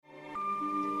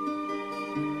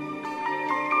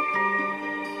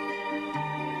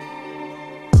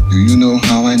Do you know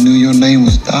how I knew your name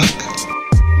was Doc?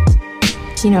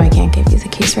 You know I can't give you the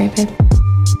keys, right, babe?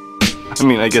 I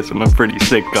mean, I guess I'm a pretty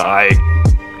sick guy.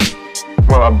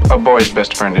 Well, a boy's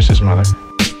best friend is his mother.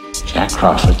 Jack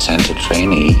Crawford sent a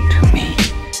trainee to me.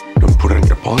 Don't put it in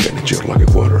your pocket, it's your lucky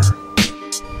quarter.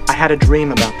 I had a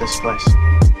dream about this place.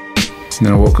 And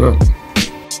then I woke up.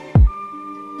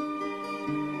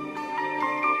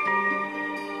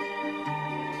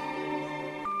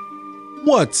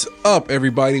 What's up,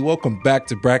 everybody? Welcome back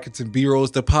to Brackets and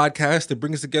B-Rolls, the podcast that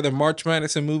brings together March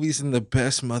Madness and movies in the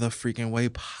best motherfreaking way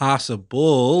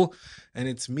possible. And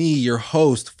it's me, your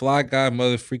host, Fly Guy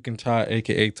Motherfreaking Ty,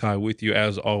 aka Ty, with you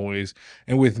as always.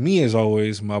 And with me, as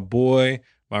always, my boy,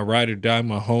 my ride or die,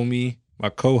 my homie, my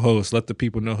co-host. Let the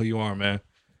people know who you are, man.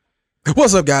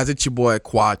 What's up, guys? It's your boy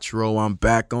Quattro. I'm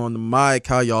back on the mic.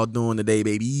 How y'all doing today,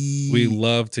 baby? We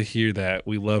love to hear that.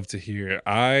 We love to hear it.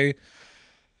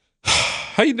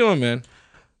 How you doing, man?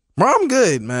 Bro, I'm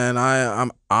good, man.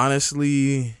 I'm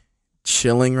honestly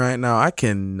chilling right now. I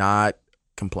cannot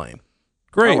complain.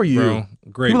 Great, how are you? Bro.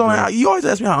 Great. People bro. you always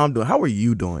ask me how I'm doing. How are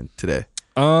you doing today?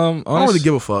 I don't really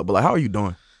give a fuck, but like, how are you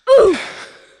doing?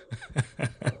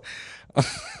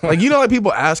 Like, you know, like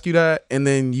people ask you that, and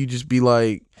then you just be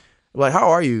like,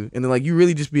 how are you? And then like you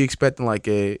really just be expecting like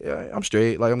I'm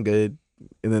straight, like I'm good,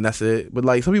 and then that's it. But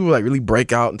like some people like really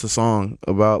break out into song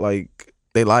about like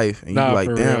their life, and you be like,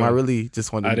 damn, real. I really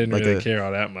just wanted. I didn't like really care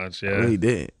all that much. Yeah, I really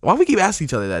didn't. Why we keep asking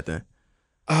each other that then?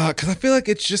 Because I feel like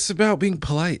it's just about being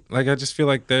polite. Like I just feel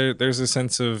like there's a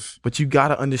sense of. But you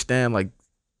gotta understand, like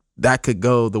that could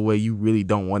go the way you really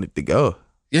don't want it to go.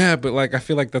 Yeah, but like I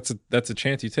feel like that's a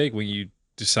chance you take when you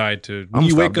decide to. When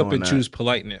you wake up and choose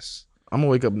politeness. I'm gonna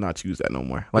wake up and not choose that no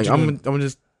more. Like I'm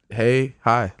just, hey,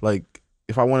 hi. Like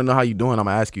if I want to know how you doing, I'm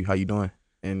gonna ask you how you doing,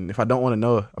 and if I don't want to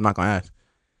know, I'm not gonna ask.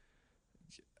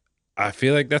 I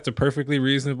feel like that's a perfectly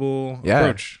reasonable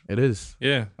approach. It is.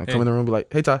 Yeah. I come in the room and be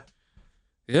like, hey, Ty.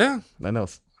 Yeah. Nothing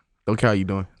else. Don't care how you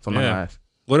doing. So I'm not gonna ask.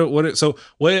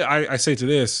 What I say to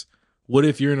this, what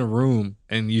if you're in a room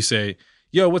and you say,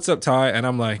 yo, what's up, Ty? And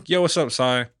I'm like, yo, what's up,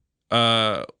 Cy?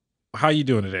 How you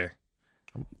doing today?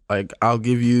 Like I'll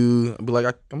give you, I'll be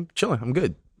like, I'm chilling. I'm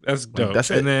good. That's dope. Like,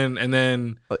 that's it. And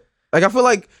then like I feel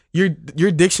like your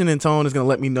diction and tone is gonna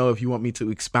let me know if you want me to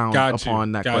expound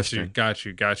upon that question. Got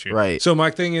you. Right. So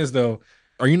my thing is though,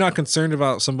 are you not concerned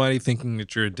about somebody thinking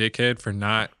that you're a dickhead for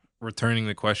not returning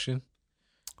the question?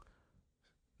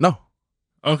 No.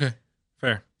 Okay.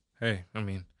 Fair. Hey, I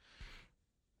mean,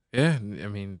 yeah,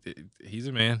 he's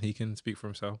a man. He can speak for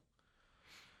himself.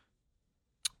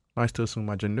 Nice to assume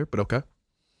my gender, but okay.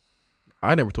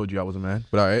 I never told you I was a man,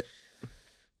 but all right.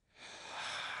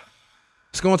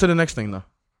 Let's go on to the next thing, though.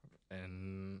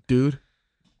 And dude.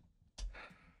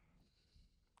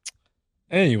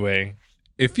 Anyway,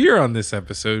 if you're on this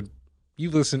episode,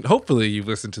 hopefully you've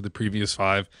listened to the previous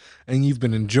 5, and you've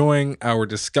been enjoying our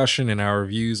discussion and our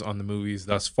reviews on the movies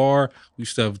thus far. We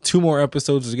still have 2 more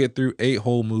episodes to get through, 8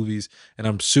 whole movies, and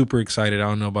I'm super excited. I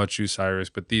don't know about you, Cyrus,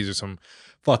 but these are some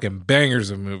fucking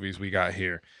bangers of movies we got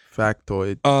here.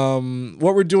 Factoid.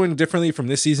 What we're doing differently from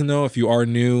this season, though, if you are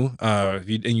new, and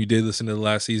you did listen to the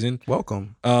last season,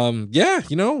 welcome. Yeah,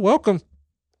 welcome.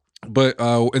 But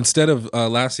instead of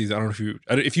last season, I don't know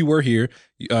if you were here,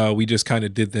 we just kind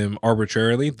of did them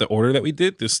arbitrarily. The order that we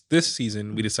did this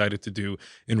season, we decided to do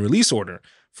in release order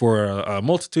for a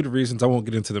multitude of reasons. I won't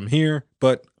get into them here,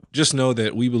 but just know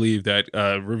that we believe that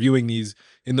reviewing these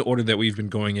in the order that we've been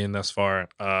going in thus far,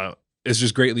 it's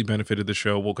just greatly benefited the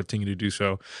show. We'll continue to do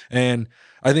so. And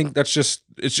I think it's just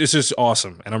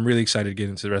awesome. And I'm really excited to get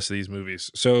into the rest of these movies.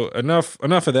 So enough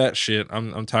of that shit.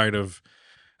 I'm tired of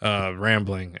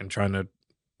rambling and trying to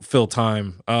fill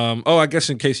time. I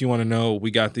guess in case you want to know, we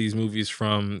got these movies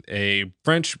from a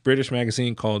French-British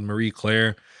magazine called Marie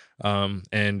Claire.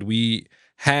 And we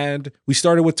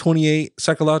started with 28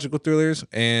 psychological thrillers,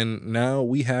 and now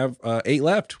we have 8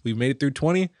 left. We've made it through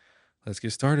 20. Let's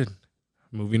get started.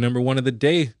 Movie number 1 of the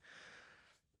day.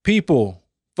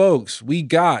 Folks, we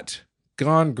got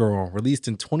Gone Girl, released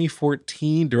in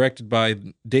 2014, directed by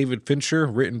David Fincher,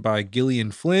 written by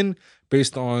Gillian Flynn,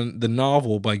 based on the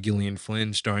novel by Gillian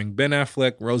Flynn, starring Ben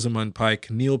Affleck, Rosamund Pike,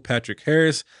 Neil Patrick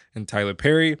Harris, and Tyler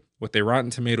Perry, with a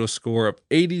Rotten Tomatoes score of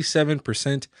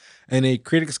 87% and a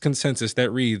critics' consensus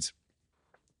that reads,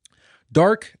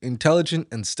 dark, intelligent,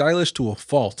 and stylish to a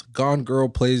fault, Gone Girl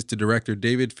plays to director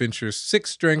David Fincher's 6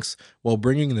 strengths while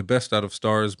bringing the best out of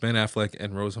stars Ben Affleck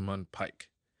and Rosamund Pike.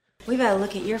 We better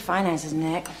look at your finances,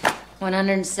 Nick.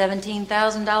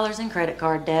 $117,000 in credit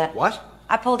card debt. What?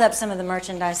 I pulled up some of the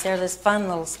merchandise there, those fun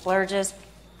little splurges.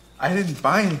 I didn't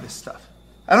buy any of this stuff.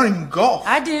 I don't even golf.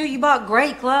 I do. You bought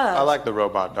great gloves. I like the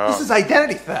robot dog. This is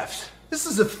identity theft. This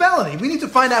is a felony. We need to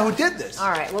find out who did this. All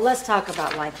right, well, let's talk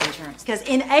about life insurance. Because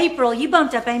in April, you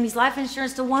bumped up Amy's life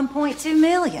insurance to $1.2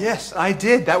 million. Yes, I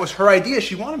did. That was her idea.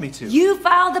 She wanted me to. You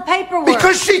filed the paperwork.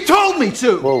 Because she told me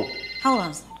to. Whoa. Hold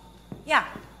on a second. Yeah.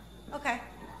 Okay.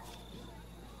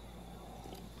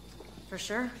 For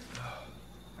sure?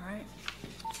 All right.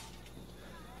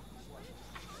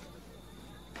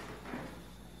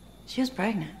 She was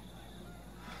pregnant.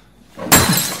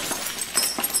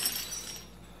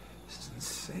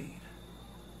 Insane.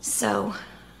 So,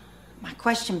 my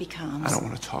question becomes... I don't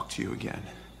want to talk to you again.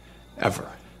 Ever.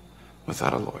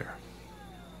 Without a lawyer.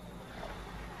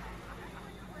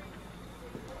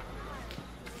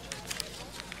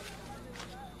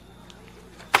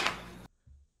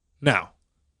 Now,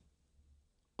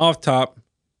 off top,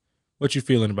 what you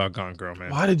feeling about Gone Girl,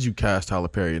 man? Why did you cast Tyler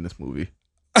Perry in this movie?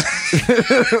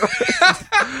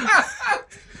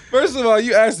 First of all,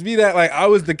 you asked me that like I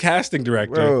was the casting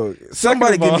director. Bro,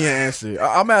 somebody give me an answer.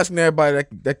 I'm asking everybody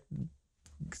that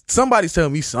somebody's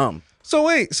telling me something. So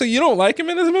wait, so you don't like him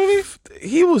in this movie?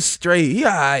 He was straight. He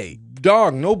alright.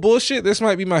 Dog, no bullshit. This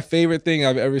might be my favorite thing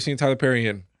I've ever seen Tyler Perry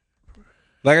in.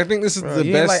 Like I think this is the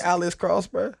you best. Ain't like Alex Cross,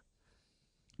 bro.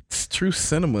 It's true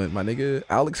cinema, my nigga.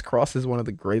 Alex Cross is one of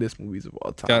the greatest movies of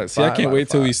all time. Got it. See, I can't wait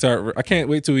till we start. I can't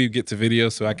wait till we get to video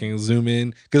so I can zoom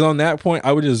in. Because on that point,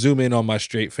 I would just zoom in on my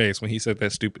straight face when he said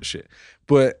that stupid shit.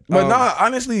 But nah,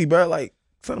 honestly, bro, like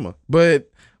cinema. But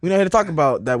we not here to talk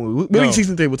about that movie. Maybe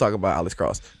season 3 we'll talk about Alex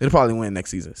Cross. It'll probably win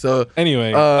next season. So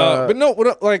anyway, but no,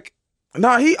 like,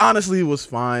 nah, he honestly was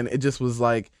fine. It just was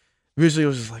like visually, it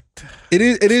was just like it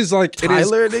is like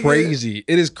Tyler, it is crazy.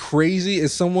 It is crazy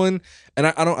as someone, and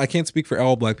I can't speak for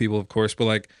all black people, of course, but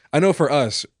like I know for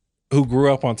us who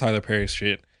grew up on Tyler Perry's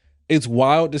shit, it's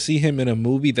wild to see him in a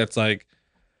movie that's like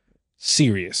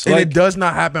serious. And like, it does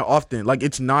not happen often. Like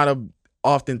it's not a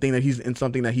often thing that he's in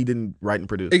something that he didn't write and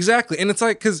produce. Exactly. And it's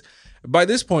like, because by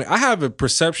this point, I have a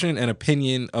perception and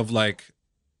opinion of like,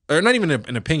 or not even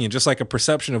an opinion, just like a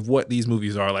perception of what these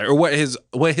movies are like, or what his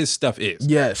stuff is.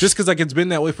 Yes. Just because like it's been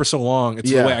that way for so long, it's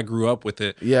the way I grew up with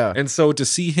it. Yeah. And so to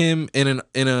see him in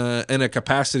a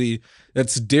capacity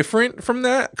that's different from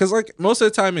that, because like most of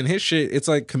the time in his shit, it's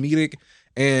like comedic,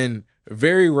 and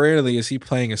very rarely is he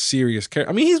playing a serious character.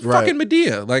 I mean, he's fucking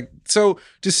Medea. Like, so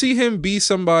to see him be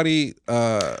somebody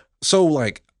so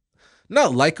like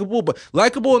not likable, but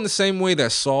likable in the same way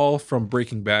that Saul from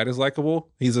Breaking Bad is likable.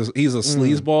 He's a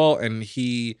sleazeball, and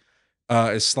he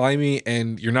is slimy,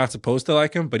 and you're not supposed to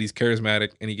like him, but he's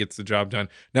charismatic and he gets the job done.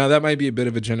 Now that might be a bit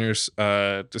of a generous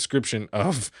description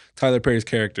of Tyler Perry's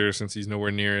character, since he's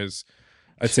nowhere near as,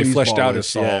 I'd say, fleshed out as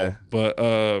Saul.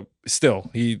 But still,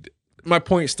 my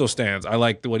point still stands. I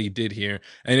liked what he did here,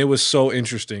 and it was so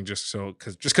interesting just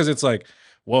because it's like,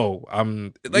 whoa,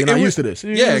 I'm like, you're not used to this.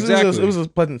 Exactly. It was a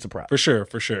pleasant surprise. For sure.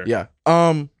 Yeah.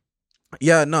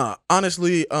 Nah.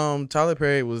 Honestly, Tyler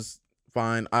Perry was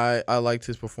fine. I liked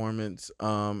his performance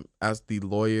as the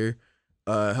lawyer,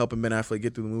 helping Ben Affleck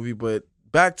get through the movie. But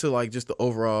back to like just the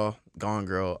overall Gone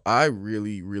Girl, I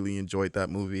really, really enjoyed that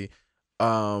movie.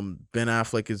 Ben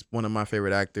Affleck is one of my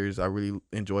favorite actors. I really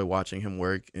enjoy watching him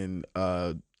work in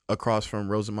across from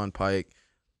Rosamund Pike.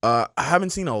 I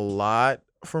haven't seen a lot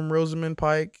from Rosamund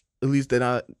Pike, at least that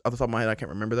off the top of my head I can't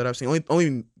remember that I've seen.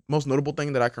 Only most notable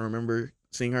thing that I can remember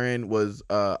seeing her in was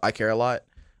I Care a Lot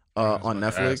on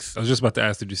Netflix. I was just about to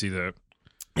ask, did you see that?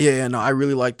 Yeah, no, I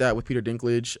really like that with Peter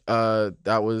Dinklage.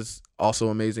 That was also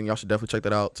amazing. Y'all should definitely check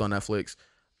that out. It's on Netflix.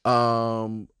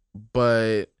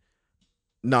 But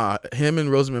nah, him and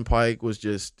Rosamund Pike was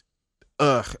just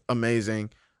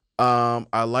amazing.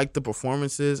 I like the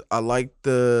performances. I like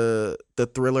the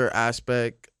thriller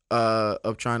aspect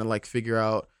of trying to like figure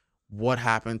out what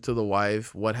happened to the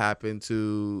wife, what happened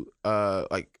to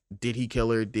like, did he kill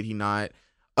her, did he not?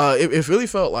 It really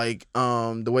felt like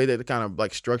the way that it kind of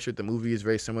like structured the movie is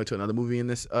very similar to another movie in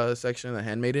this section, The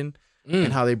Handmaiden,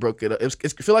 and how they broke it up. I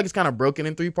feel like it's kind of broken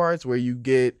in 3 parts, where you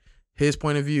get his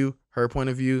point of view, her point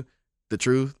of view, the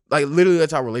truth. Like literally,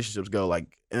 that's how relationships go.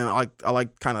 Like, and I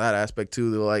like kind of that aspect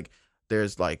too. Like,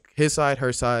 there's like his side,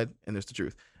 her side, and there's the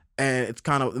truth. And it's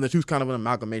kind of, and the truth's kind of an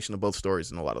amalgamation of both stories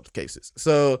in a lot of the cases.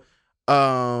 So,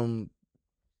 and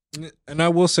I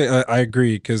will say I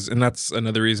agree, and that's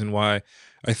another reason why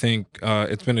I think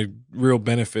it's been a real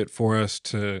benefit for us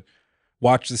to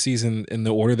watch the season in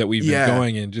the order that we've been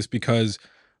going in, just because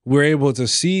we're able to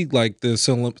see like the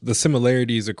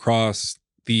similarities across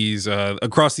these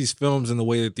films and the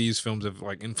way that these films have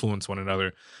like influenced one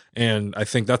another. And I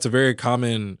think that's a very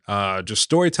common just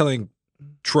storytelling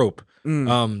trope.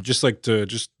 Just like to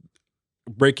just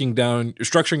breaking down,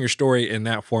 structuring your story in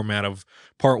that format of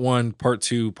part 1, part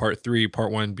 2, part 3,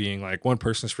 part 1 being like one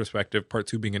person's perspective, part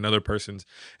 2 being another person's,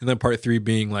 and then part 3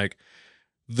 being like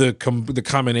the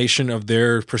combination of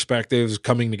their perspectives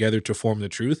coming together to form the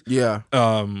truth. Yeah.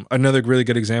 Another really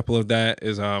good example of that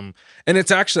is and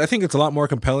it's actually, I think it's a lot more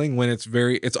compelling when it's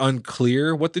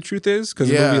unclear what the truth is, because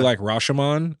a movie like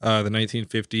Rashomon, the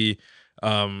 1950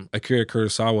 Akira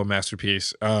Kurosawa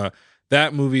masterpiece,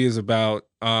 that movie is about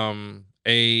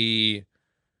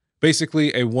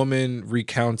basically a woman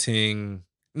recounting.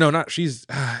 No, not she's.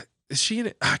 Is she in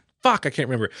it? Fuck, I can't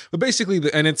remember. But basically,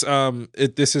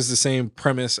 this is the same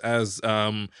premise as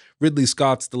Ridley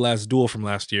Scott's The Last Duel from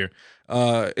last year.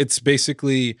 It's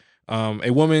basically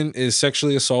a woman is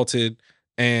sexually assaulted,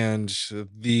 and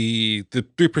the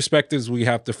 3 perspectives we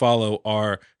have to follow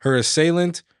are her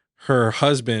assailant, her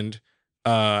husband,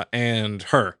 and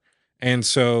her. And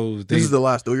so this is The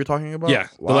Last Duel you're talking about? Yeah,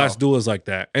 wow. The Last Duel is like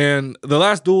that. And The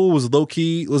Last Duel was low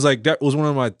key, that was one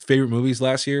of my favorite movies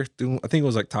last year. I think it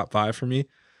was like top 5 for me.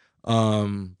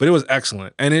 But it was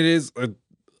excellent. And it is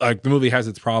like the movie has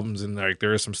its problems, and like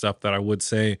there is some stuff that I would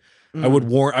say I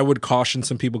would caution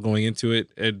some people going into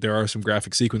it. There are some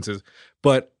graphic sequences,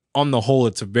 but on the whole,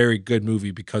 it's a very good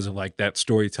movie because of like that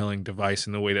storytelling device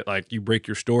and the way that like you break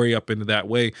your story up into that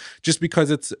way, just because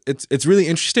it's really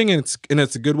interesting, and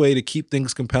it's a good way to keep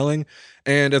things compelling.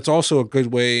 And it's also a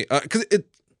good way, cause it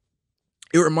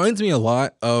reminds me a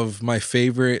lot of my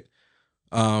favorite,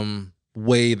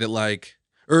 way that like,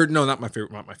 or no, not my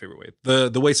favorite way.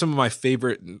 The way some of my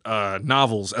favorite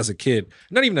novels as a kid,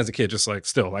 not even as a kid, just like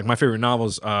still like my favorite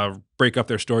novels break up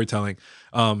their storytelling.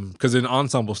 Because in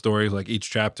ensemble stories, like each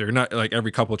chapter, not like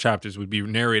every couple of chapters would be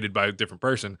narrated by a different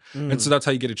person, and so that's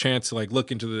how you get a chance to like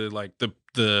look into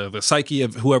the psyche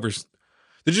of whoever's.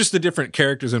 They're just the different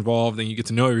characters involved, and you get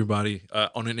to know everybody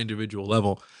on an individual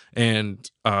level. And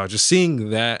just seeing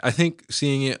that, I think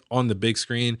seeing it on the big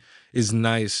screen is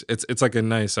nice. It's like a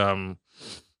nice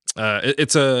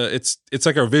it's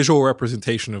like a visual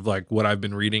representation of like what I've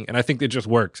been reading, and I think it just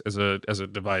works as a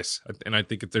device. And I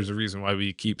think there's a reason why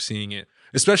we keep seeing it,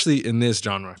 especially in this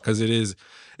genre, because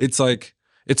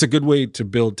it's a good way to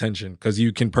build tension, because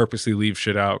you can purposely leave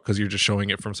shit out because you're just showing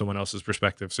it from someone else's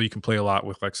perspective. So you can play a lot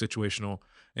with like situational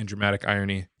and dramatic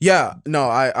irony. Yeah, no,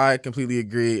 I completely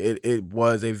agree. It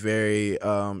was a very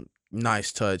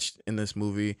nice touch in this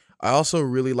movie. I also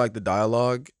really like the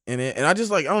dialogue in it, and I don't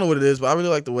know what it is, but I really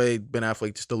like the way Ben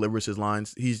Affleck just delivers his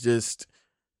lines. He's just,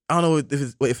 I don't know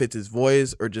if it's his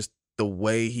voice or just the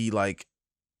way he like.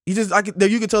 You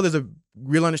can tell there's a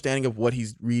real understanding of what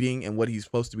he's reading and what he's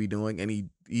supposed to be doing, and he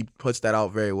puts that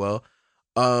out very well.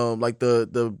 Like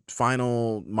the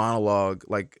final monologue,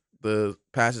 like the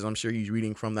passage I'm sure he's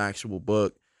reading from the actual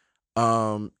book,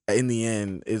 in the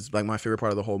end is like my favorite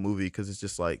part of the whole movie, because it's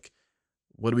just like,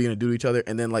 what are we gonna do to each other?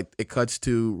 And then like it cuts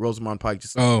to Rosamund Pike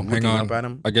just looking up at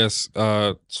him. I guess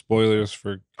spoilers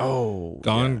for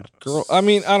Gone Girl. Yeah. I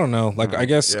mean, I don't know. Like I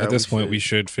guess at this point we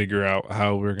should figure out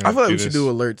how we're gonna. I feel like we this. should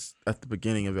do alerts at the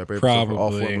beginning of every episode for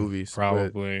all 4 movies.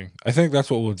 Probably. But I think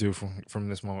that's what we'll do from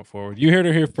this moment forward. You heard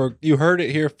it here for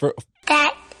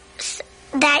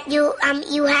that you want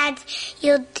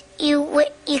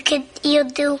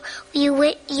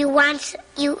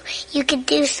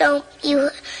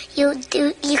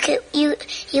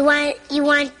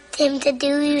him to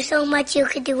do you so much you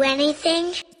could do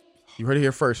anything. You heard it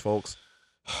here first, folks.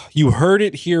 You heard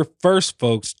it here first,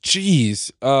 folks.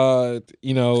 Jeez.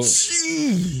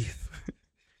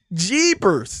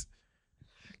 Jeepers.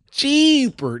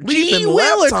 Leaping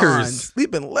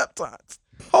leptons.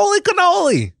 Holy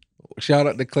cannoli. Shout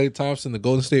out to Klay Thompson. The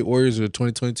Golden State Warriors are the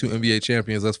 2022 NBA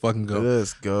champions. Let's fucking go.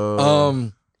 Let's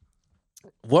go.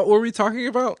 What were we talking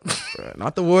about?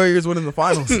 Not the Warriors winning the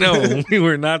finals. No, we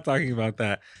were not talking about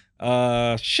that.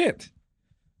 Shit.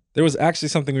 There was actually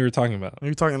something we were talking about. We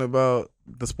were talking about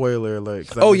the spoiler alert.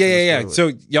 Oh, yeah.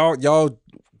 So y'all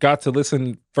got to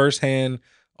listen firsthand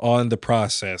on the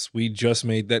process. We just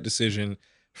made that decision.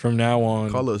 From now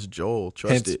on, call us Joel.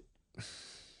 Trust it.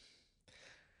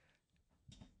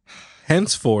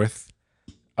 Henceforth,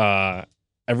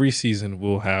 every season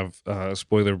we'll have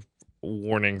spoiler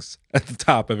warnings at the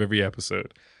top of every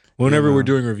episode. Whenever we're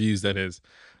doing reviews, that is.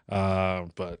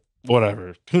 But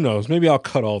whatever. Who knows? Maybe I'll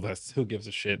cut all this. Who gives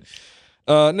a shit?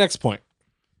 Next point.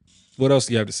 What else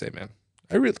do you have to say, man?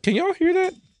 Can y'all hear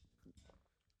that?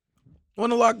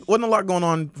 Wasn't a lot going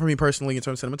on for me personally in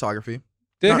terms of cinematography.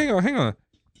 Hang on.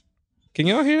 Can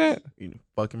y'all hear that? You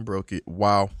fucking broke it.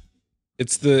 Wow.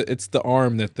 It's the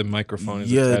arm that the microphone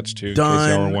is attached to, in case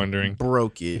y'all were wondering.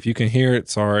 Broke it. If you can hear it,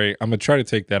 sorry. I'm going to try to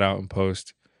take that out in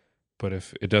post. but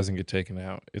if it doesn't get taken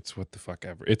out, it's what the fuck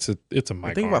ever. It's a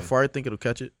mic. Think about far. I think it'll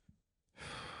catch it.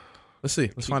 Let's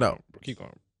see. Let's find out. Keep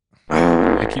going.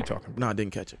 Yeah, keep talking. No, I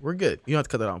didn't catch it. We're good. You don't have to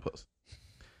cut that out in post.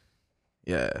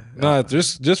 Yeah. No,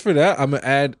 just for that, I'm gonna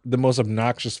add the most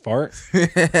obnoxious fart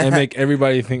and make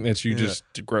everybody think that you just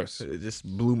gross. It just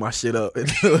blew my shit up.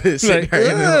 Like,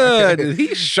 did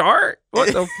he shart?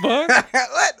 What the fuck?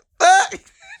 What the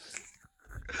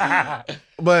fuck?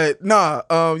 But nah,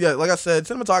 yeah, like I said,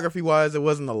 cinematography wise, there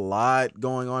wasn't a lot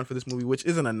going on for this movie, which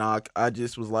isn't a knock. I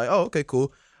just was like, oh, okay,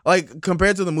 cool. Like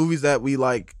compared to the movies that we've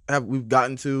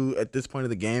gotten to at this point of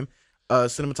the game,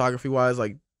 cinematography wise,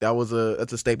 like that's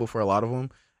a staple for a lot of them,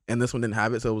 and this one didn't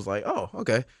have it, so it was like, oh,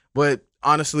 okay. But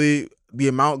honestly, the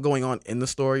amount going on in the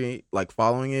story, like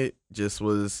following it, just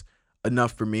was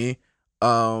enough for me.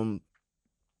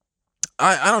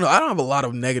 I don't know. I don't have a lot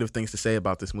of negative things to say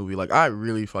about this movie. Like, I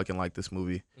really fucking like this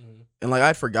movie. Mm-hmm. And, like,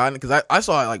 I'd forgotten it because I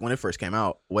saw it, like, when it first came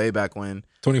out, way back when.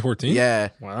 2014? Yeah.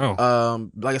 Wow.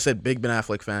 Like I said, big Ben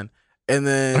Affleck fan. And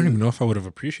then... I don't even know if I would have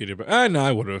appreciated it, but no,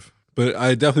 I would have. But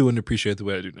I definitely wouldn't appreciate it the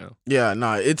way I do now. Yeah,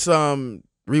 no. It's,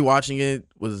 rewatching it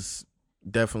was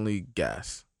definitely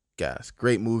gas.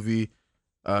 Great movie.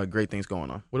 Great things going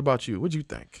on. What about you? What'd you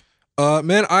think?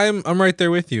 Man, I'm right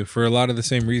there with you for a lot of the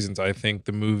same reasons. I think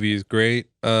the movie is great.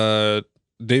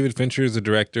 David Fincher is a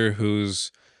director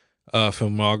whose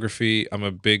filmography I'm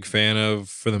a big fan of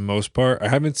for the most part. I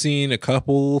haven't seen a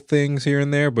couple things here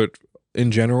and there, but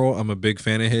in general, I'm a big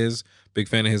fan of his. Big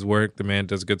fan of his work. The man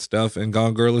does good stuff, and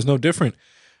Gone Girl is no different.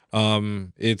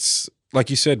 It's like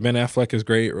you said, Ben Affleck is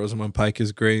great. Rosamund Pike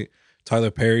is great.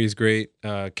 Tyler Perry is great.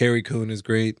 Carrie Coon is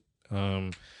great.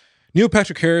 Neil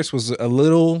Patrick Harris was a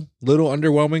little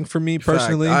underwhelming for me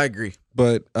personally. I agree,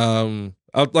 but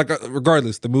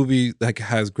regardless, the movie like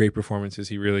has great performances.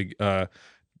 He really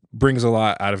brings a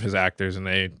lot out of his actors, and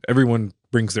everyone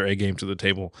brings their A game to the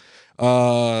table.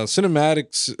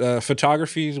 Cinematics,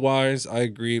 photography wise, I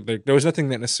agree. Like there was nothing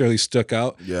that necessarily stuck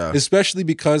out. Yeah, especially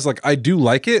because like I do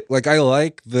like it. Like I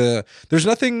like there's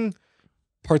nothing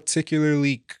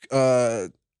particularly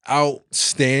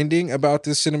outstanding about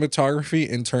this cinematography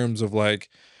in terms of like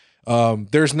I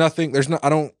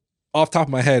don't off the top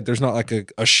of my head there's not like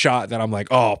a shot that I'm like,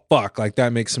 oh fuck, like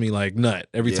that makes me like nut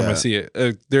every time I see it.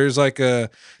 There's like there's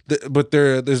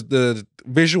the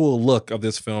visual look of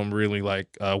this film really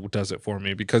like does it for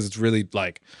me because it's really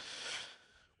like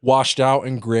washed out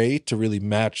and gray to really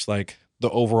match like the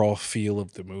overall feel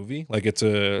of the movie. Like it's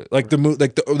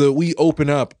we open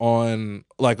up on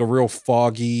like a real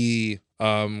foggy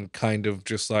kind of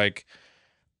just like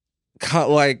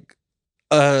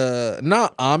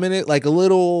not ominous, like a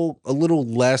little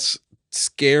less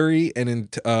scary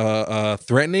and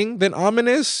threatening than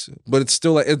ominous, but it's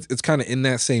still like it's kind of in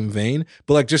that same vein.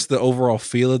 But like just the overall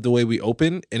feel of the way we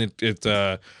open, and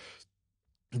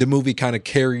the movie kind of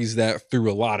carries that through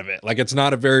a lot of it. Like it's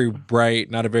not a very bright,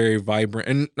 not a very vibrant,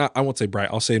 and I won't say bright,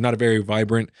 I'll say not a very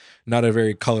vibrant, not a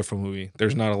very colorful movie.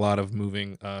 There's not a lot of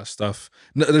moving stuff.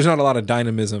 No, there's not a lot of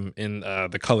dynamism in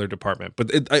the color department, but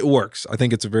it works. I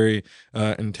think it's a very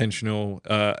intentional,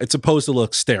 it's supposed to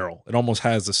look sterile. It almost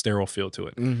has a sterile feel to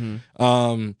it.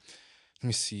 Mm-hmm. Let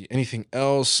me see. Anything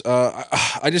else?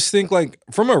 I just think like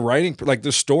from a writing, like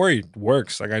the story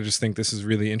works. Like I just think this is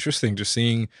really interesting. Just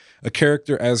seeing a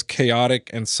character as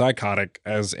chaotic and psychotic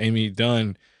as Amy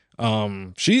Dunn.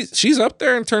 She's up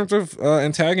there in terms of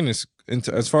antagonists,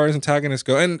 as far as antagonists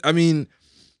go. And I mean,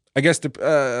 I guess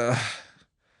I'm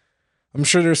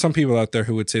sure there's some people out there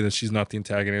who would say that she's not the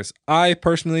antagonist. I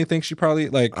personally think she probably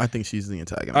like. I think she's the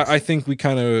antagonist. I think we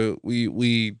kind of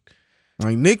we.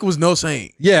 Like Nick was no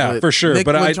saint. Yeah, for sure. Nick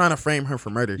but was trying to frame her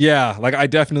for murder. Yeah, like I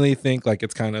definitely think like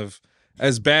it's kind of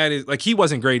as bad as like he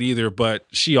wasn't great either, but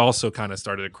she also kind of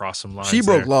started to cross some lines. She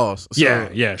broke laws.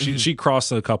 So. Yeah. She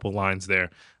crossed a couple lines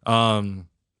there.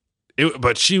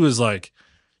 But she was like,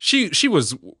 she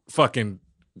was fucking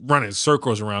running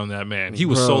circles around that man. He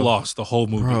was so lost the whole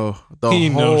movie. Bro, he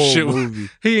ain't know shit.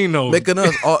 He ain't know making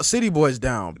us City Boys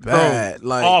down bad, bro,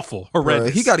 like awful,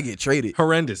 horrendous. Bro, he got to get traded,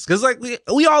 horrendous. Because like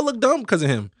we all look dumb because of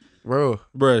him, bro.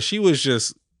 She was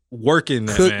just working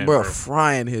that man, bro,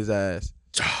 frying his ass,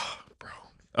 bro.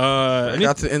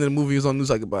 Got to the end of the movie, he was on news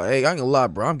like about, hey, I ain't gonna lie,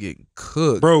 bro, I'm getting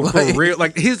cooked, bro. For real,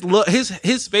 like his look,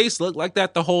 his face looked like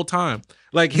that the whole time.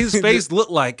 Like his face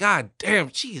looked like, God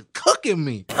damn, she is cooking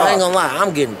me. I ain't gonna lie,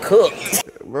 I'm getting cooked.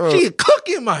 Bro. She is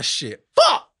cooking my shit.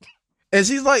 Fuck. And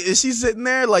she's sitting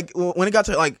there like when it got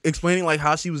to like explaining like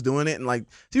how she was doing it, and like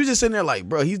she was just sitting there like,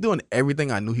 bro, he's doing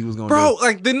everything I knew he was gonna do. Bro,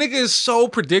 like the nigga is so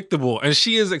predictable, and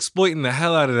she is exploiting the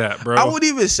hell out of that, bro. I would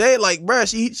even say like, bro,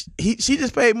 she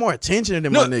just paid more attention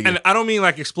than my nigga. And I don't mean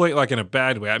like exploit like in a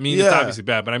bad way. I mean it's obviously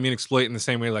bad, but I mean exploit in the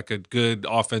same way like a good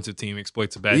offensive team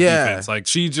exploits a bad defense. Like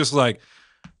she just like,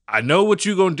 I know what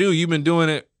you gonna do. You've been doing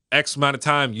it X amount of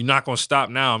time. You're not gonna stop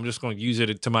now. I'm just gonna use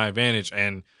it to my advantage.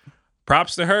 And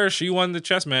props to her. She won the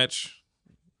chess match.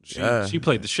 She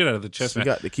played the shit out of the chess match. She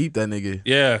got to keep that nigga.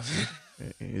 Yeah.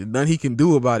 Nothing he can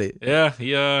do about it. Yeah,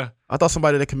 yeah. I thought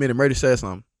somebody that committed murder said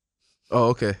something. Oh,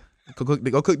 okay.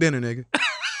 Go cook dinner, nigga.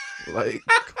 Like,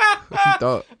 what you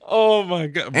thought? Oh my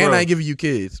God, bro. And I ain't giving you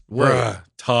kids. Bruh,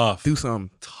 tough. Do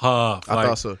something. Tough. I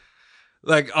thought so.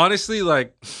 Like, honestly,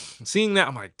 like, seeing that,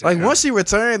 I'm like, damn. Like, once she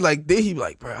returned, like, then he be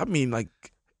like, bro, I mean, like,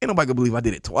 ain't nobody gonna believe I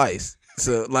did it twice.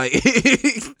 So, like...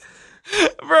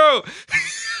 Bro.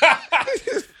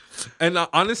 And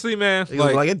honestly, man,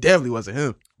 like it definitely wasn't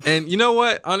him. And you know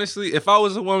what? Honestly, if I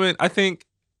was a woman, I think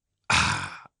I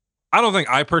don't think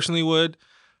I personally would,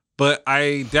 but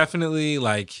I definitely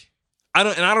like I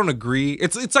don't agree.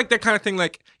 It's like that kind of thing.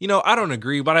 Like, you know, I don't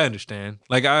agree, but I understand.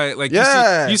 Like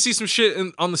you see some shit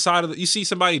on the side of you see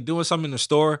somebody doing something in the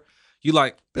store. You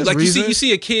like you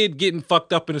see a kid getting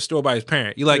fucked up in the store by his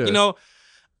parent. You like, you know.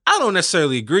 I don't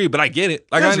necessarily agree, but I get it.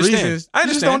 Like, I understand. Reasons. I understand.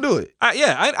 You just don't do it.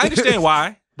 I understand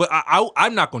why, but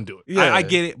I'm not going to do it. Yeah. I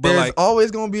get it. But there's always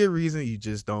going to be a reason you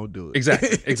just don't do it.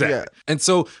 Exactly. Yeah. And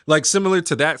so, like, similar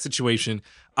to that situation,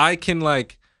 I can,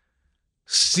 like,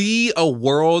 see a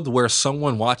world where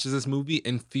someone watches this movie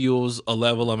and feels a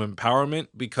level of empowerment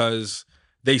because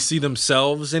they see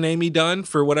themselves in Amy Dunn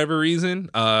for whatever reason.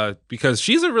 Because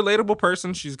she's a relatable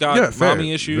person. She's got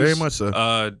mommy issues. Very much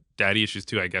so. Daddy issues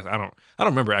too, I guess. I don't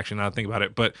remember actually now that I think about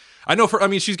it. But I know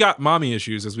she's got mommy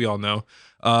issues, as we all know.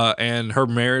 And her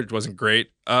marriage wasn't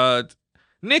great.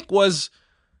 Nick wasn't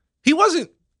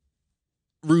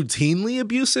routinely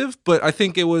abusive, but I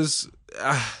think it was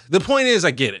the point is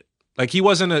I get it. Like he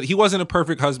wasn't a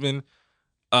perfect husband.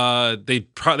 They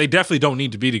definitely don't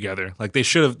need to be together. Like they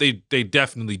should have. They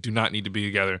definitely do not need to be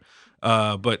together.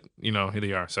 But you know, here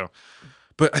they are. So,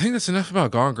 but I think that's enough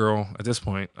about Gone Girl at this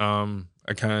point.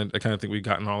 I kind of think we've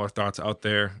gotten all our thoughts out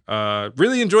there.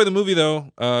 Really enjoy the movie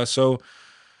though. So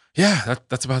yeah,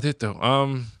 that's about it though.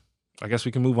 I guess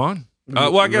we can move on.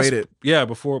 Well, I guess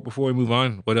before we move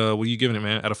on, what are you giving it,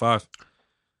 man? Out of 5?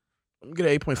 I'm gonna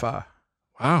get 8.5.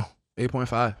 Wow,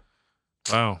 8.5.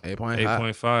 Wow,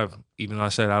 8.5. Even though I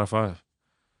said out of 5.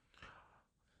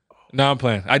 No, I'm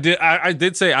playing. I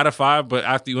did say out of 5, but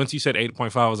once you said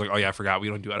 8.5, I was like, oh yeah, I forgot we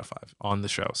don't do out of 5 on the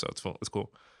show, so it's full. It's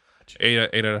cool. 8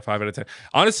 out of 5 out of 10.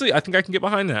 Honestly, I think I can get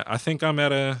behind that. I think I'm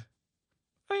at a.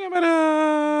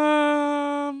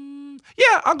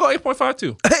 Yeah, I'll go 8.5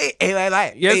 too.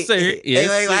 8.5. Yes, sir.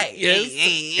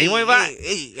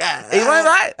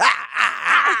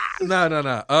 8.5.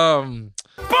 No.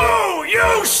 Boo!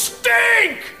 You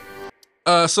stink!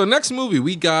 So next movie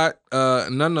we got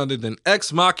none other than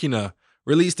Ex Machina,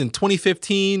 released in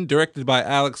 2015, directed by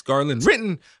Alex Garland,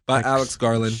 written by Alex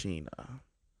Garland.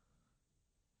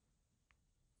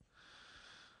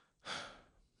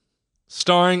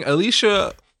 Starring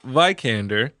Alicia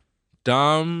Vikander,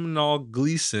 Domhnall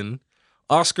Gleeson,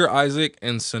 Oscar Isaac,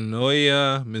 and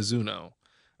Sonoya Mizuno,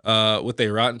 with a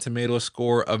Rotten Tomatoes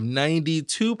score of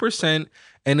 92%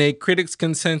 and a critics'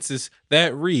 consensus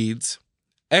that reads,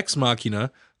 Ex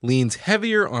Machina leans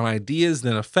heavier on ideas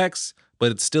than effects,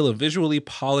 but it's still a visually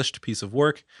polished piece of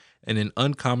work and an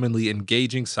uncommonly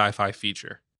engaging sci-fi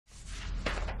feature.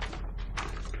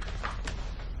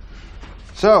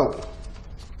 So,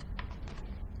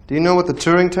 do you know what the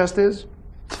Turing test is?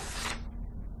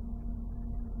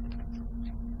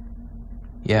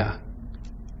 Yeah,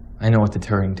 I know what the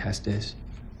Turing test is.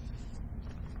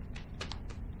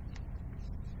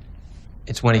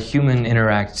 It's when a human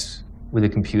interacts with a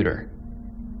computer.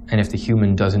 And if the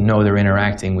human doesn't know they're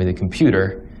interacting with a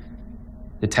computer,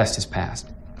 the test is passed.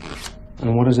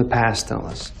 And what does a pass tell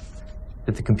us?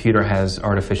 That the computer has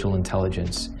artificial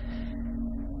intelligence.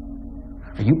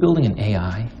 Are you building an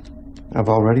AI? I've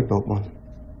already built one.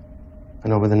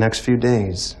 And over the next few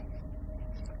days,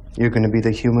 you're going to be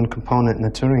the human component in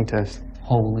the Turing test.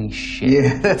 Holy shit.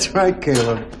 Yeah, that's right,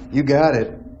 Caleb. You got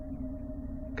it.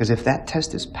 Because if that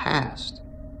test is passed,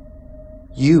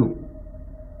 you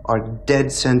are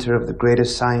dead center of the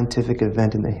greatest scientific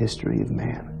event in the history of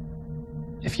man.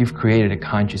 If you've created a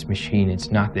conscious machine,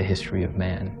 it's not the history of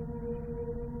man.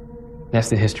 That's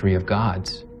the history of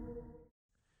gods.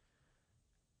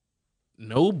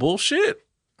 No bullshit.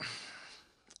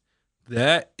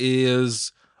 That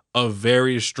is a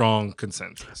very strong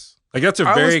consensus. Like that's a I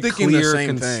was very thinking clear the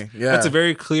same thing. Yeah. That's a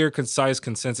very clear, concise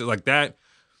consensus. Like that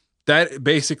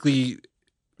basically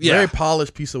very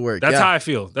polished piece of work. That's how I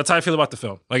feel. That's how I feel about the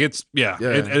film. Like it's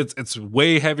it's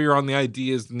way heavier on the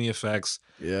ideas than the effects.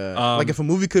 Yeah. Like if a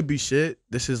movie could be shit,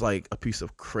 this is like a piece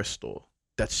of crystal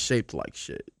that's shaped like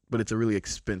shit, but it's a really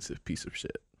expensive piece of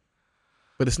shit.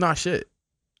 But it's not shit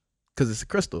because it's a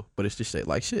crystal, but it's just shaped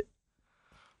like shit.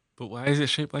 But why is it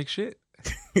shaped like shit?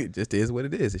 It just is what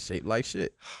it is. It's shaped like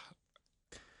shit.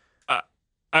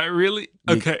 I really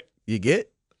okay. You get?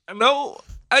 No,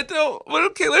 I don't. But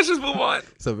okay, let's just move on.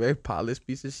 It's a very polished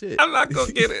piece of shit. I'm not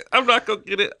gonna get it. I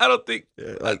don't think.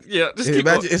 Just keep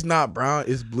going. It's not brown.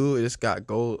 It's blue. It's got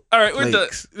gold. All right,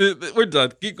 flakes. we're done. We're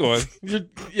done. Keep going.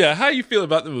 How you feel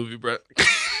about the movie, bro?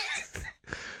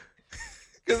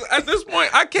 Because at this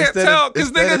point, I can't tell.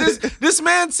 Because nigga, this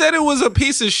man said it was a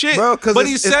piece of shit, bro. But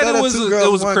he said it was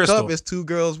one crystal. Cup, it's 2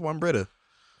 girls, 1 Brita.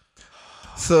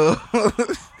 So,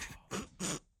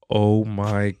 oh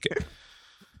my god,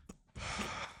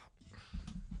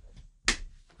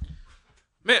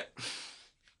 man,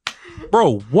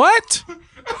 bro, what?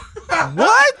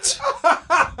 What?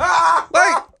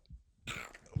 Like,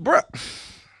 bro.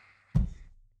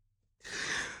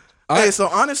 Hey, so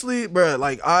honestly, bro,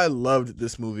 like I loved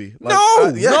this movie. Like,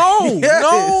 no, yes.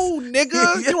 nigga,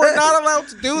 Yes. you are not allowed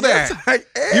to do that. Yes, I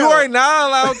am. You are not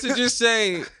allowed to just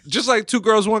say, just like 2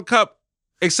 girls, 1 cup,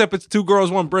 except it's 2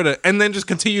 girls, 1 Brita, and then just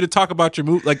continue to talk about your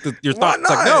your Why thoughts.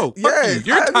 Like, no, fuck you.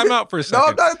 You're in timeout for a second. No,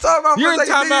 I'm not in timeout. You're in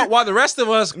timeout while the rest of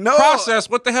us process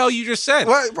what the hell you just said.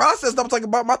 What process? I'm talking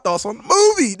about my thoughts on the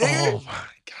movie, nigga. Oh my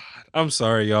god, I'm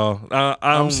sorry, y'all.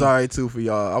 I'm sorry too for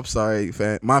y'all. I'm sorry,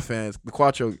 my fans, the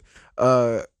Quattro's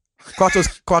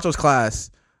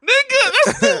class. Nigga,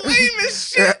 that's the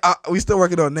lamest shit. We still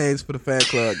working on names for the fan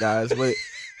club, guys. But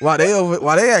while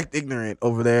they act ignorant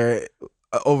over there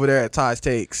at Ty's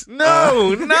Takes.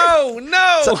 No.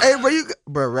 So, hey,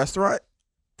 bro, restaurant,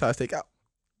 Ty's Takeout.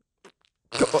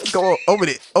 Go on, open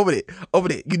it.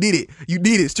 You need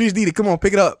it. Streets need it. Come on,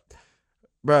 pick it up,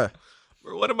 bruh.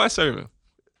 Bro, what am I serving?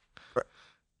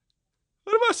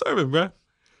 What am I serving, bruh?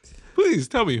 Please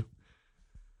tell me.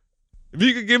 If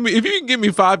you can give me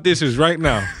 5 dishes right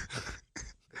now.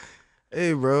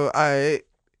 Hey, bro,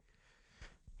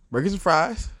 burgers and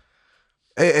fries.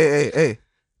 Hey.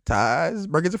 Ties,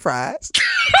 burgers and fries.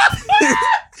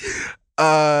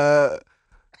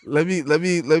 Let me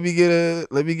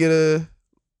get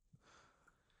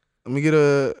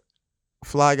a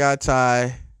Fly Guy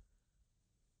Thai.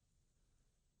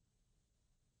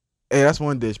 Hey, that's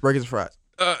 1 dish. Burgers and fries.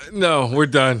 No, we're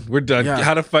done. Yeah.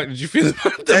 How the fuck did you feel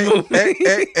about the movie?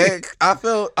 Hey, I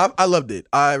loved it.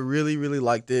 I really, really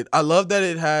liked it. I love that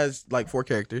it has like 4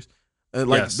 characters.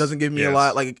 Doesn't give me a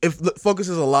lot. Like it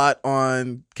focuses a lot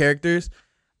on characters,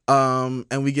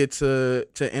 and we get to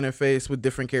interface with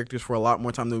different characters for a lot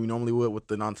more time than we normally would with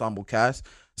the ensemble cast.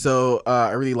 So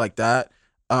I really like that.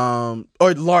 Or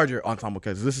larger ensemble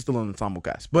cast. This is still an ensemble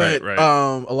cast, but right.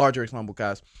 A larger ensemble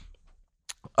cast.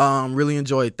 Really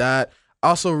enjoyed that.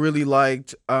 Also really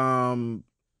liked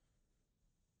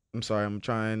I'm sorry, I'm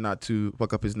trying not to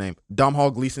fuck up his name. Domhnall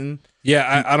Gleeson.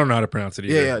 Yeah, I don't know how to pronounce it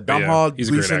either. Yeah. Domhnall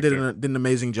Gleeson did an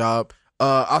amazing job.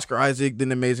 Oscar Isaac did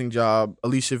an amazing job.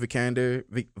 Alicia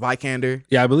Vikander.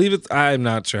 Yeah, I believe I'm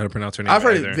not sure how to pronounce her name. I've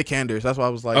heard either. it Vikander. So that's why I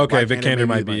was like, okay, Vikander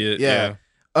might be it. Yeah.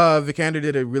 Vikander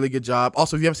did a really good job.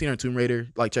 Also, if you haven't seen her in Tomb Raider,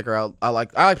 like check her out. I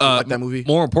like that movie.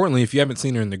 More importantly, if you haven't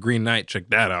seen her in The Green Knight, check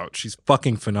that out. She's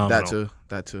fucking phenomenal.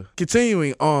 That too.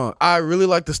 Continuing on, I really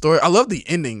like the story. I love the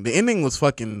ending. The ending was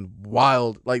fucking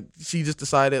wild. Like she just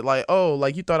decided, like, oh,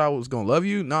 like you thought I was gonna love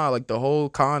you? Nah, like the whole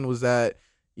con was that,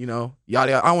 yada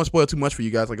yada. I don't want to spoil too much for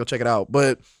you guys. Like, go check it out.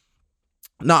 But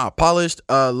polished.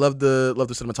 Love the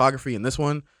cinematography in this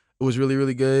one. It was really,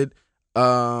 really good.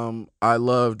 I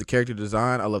love the character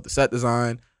design. I love the set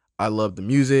design. I love the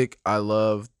music. I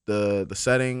love the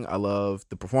setting. I love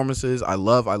the performances. I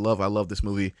love this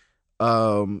movie.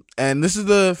 And this is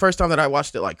the first time that I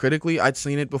watched it like critically. I'd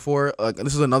seen it before.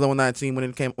 This is another one that I'd seen when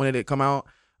it had come out.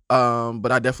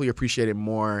 But I definitely appreciate it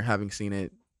more having seen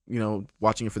it,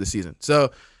 watching it for the season.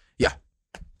 So yeah,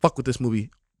 fuck with this movie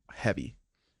heavy.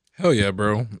 Hell yeah,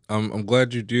 bro. I'm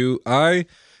glad you do.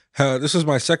 This is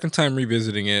my second time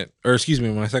revisiting it, or excuse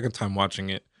me, my second time watching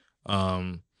it.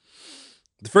 The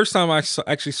first time I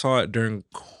actually saw it during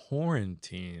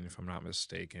quarantine, if I'm not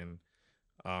mistaken.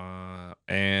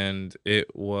 And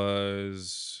it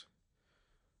was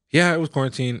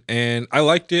quarantine, and I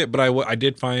liked it, but I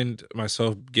did find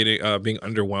myself being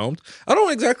underwhelmed. I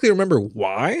don't exactly remember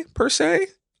why per se.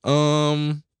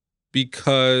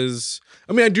 because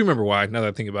I mean I do remember why. Now that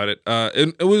I think about it,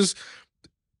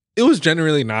 it was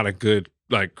generally not a good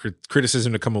like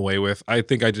criticism to come away with. I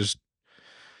think I just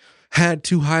had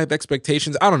too high of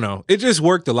expectations. I don't know. It just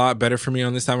worked a lot better for me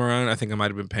on this time around. I think I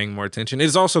might have been paying more attention.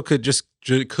 It also could just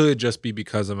be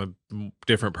because I'm a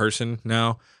different person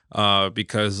now.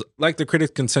 Because like the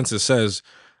critic consensus says,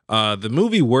 the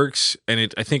movie works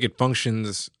and I think it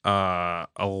functions a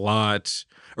lot.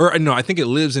 Or no, I think it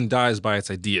lives and dies by its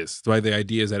ideas, by the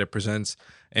ideas that it presents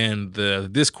and the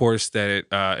discourse that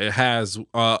it has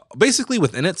basically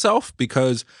within itself,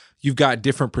 because you've got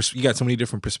you got so many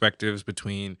different perspectives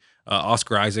between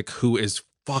Oscar Isaac, who is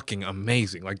fucking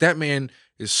amazing. Like that man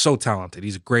is so talented.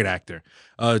 He's a great actor.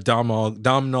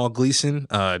 Domhnall Gleeson,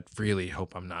 really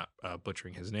hope I'm not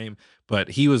butchering his name, but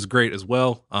he was great as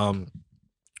well.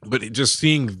 But just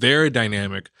seeing their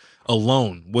dynamic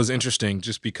alone was interesting,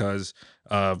 just because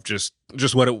of just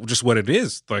what it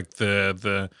is. Like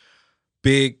the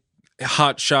big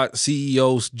hotshot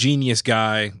CEO, genius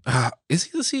guy. Is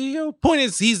he the CEO? Point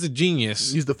is, he's the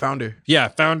genius. He's the founder. Yeah,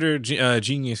 founder,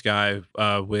 genius guy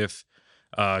with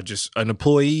just an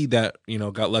employee that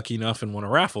got lucky enough and won a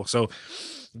raffle. So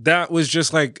that was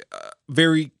just like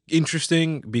very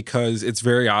interesting, because it's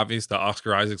very obvious that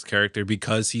Oscar Isaac's character,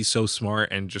 because he's so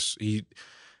smart and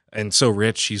and so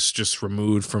rich, he's just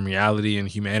removed from reality and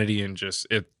humanity, and just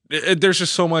there's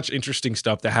just so much interesting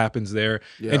stuff that happens there.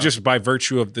 Yeah. And just by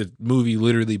virtue of the movie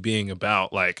literally being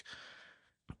about like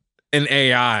an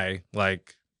AI,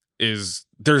 like there's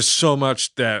so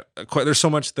much that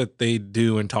they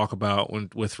do and talk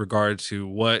about with regard to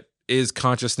what is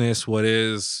consciousness, what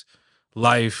is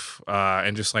life,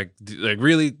 and just like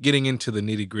really getting into the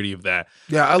nitty gritty of that.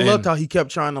 Yeah, I loved how he kept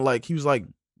trying to he was like,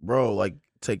 bro, like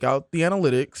take out the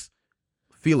analytics,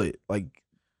 feel it, like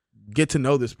get to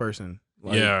know this person.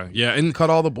 Like, yeah, and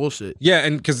cut all the bullshit. Yeah,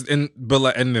 and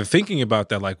the thinking about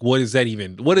that, like, what is that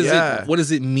even? What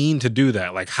does it mean to do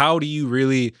that? Like, how do you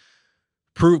really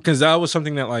prove? Because that was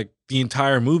something that like the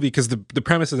entire movie. Because the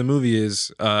premise of the movie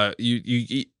is,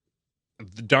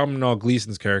 Domhnall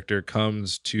Gleeson's character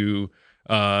comes to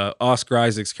Oscar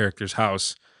Isaac's character's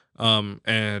house,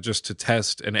 and just to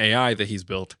test an AI that he's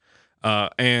built,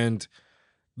 and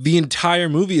the entire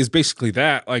movie is basically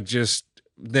that, like just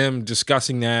them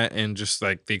discussing that and just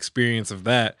like the experience of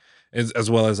that,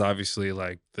 as well as obviously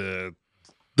like the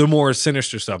more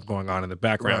sinister stuff going on in the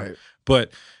background. Right.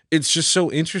 But it's just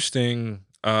so interesting,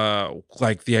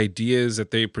 like the ideas that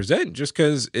they present, just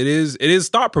because it is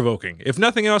thought provoking. If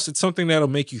nothing else, it's something that'll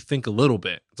make you think a little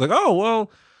bit. It's like, oh well,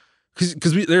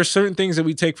 because there are certain things that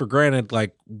we take for granted,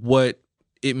 like what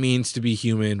it means to be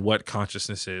human, what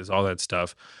consciousness is, all that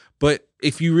stuff. But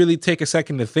if you really take a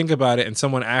second to think about it and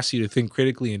someone asks you to think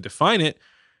critically and define it,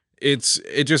 it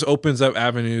just opens up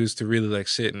avenues to really like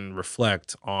sit and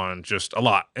reflect on just a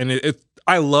lot. And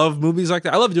I love movies like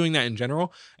that. I love doing that in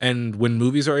general. And when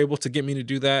movies are able to get me to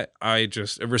do that, I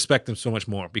just respect them so much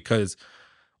more, because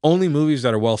only movies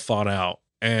that are well thought out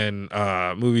and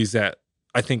movies that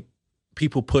I think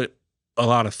people put a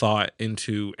lot of thought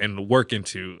into and work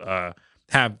into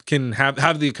can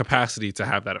have the capacity to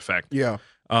have that effect. Yeah.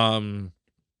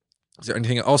 Is there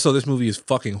anything? Also, this movie is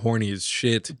fucking horny as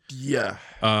shit. Yeah.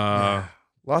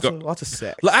 Lots of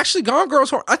sex. Actually, Gone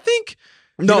Girl's horny. I think.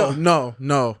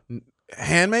 No.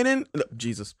 Handmaiden.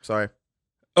 Jesus, sorry.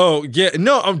 Oh yeah,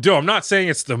 no. I'm not saying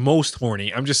it's the most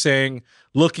horny. I'm just saying,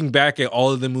 looking back at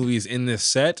all of the movies in this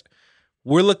set,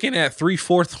 we're looking at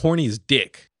 3/4 horny's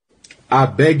dick. I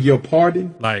beg your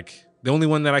pardon. Like the only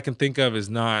one that I can think of is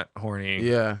not horny.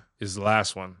 Yeah, is the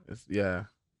last one. Yeah.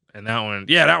 And that one,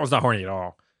 that one's not horny at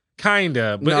all.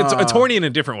 Kinda, but it's horny in a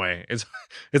different way. It's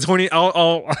horny.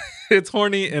 It's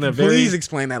horny in a very. Please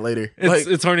explain that later.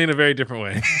 It's horny in a very different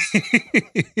way.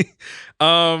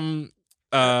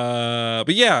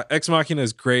 But yeah, Ex Machina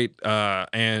is great,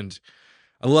 and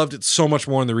I loved it so much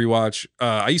more in the rewatch.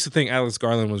 I used to think Alex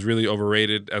Garland was really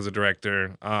overrated as a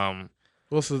director.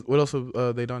 What else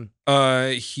have they done?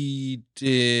 He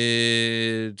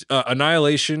did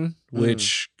Annihilation,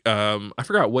 which I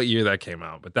forgot what year that came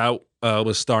out, but that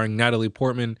was starring Natalie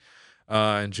Portman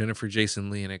and Jennifer Jason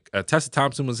Leigh, and Tessa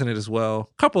Thompson was in it as well.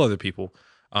 A couple other people.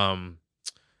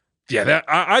 That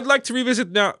I'd like to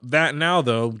revisit that now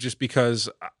though, just because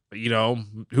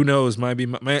who knows, maybe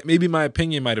my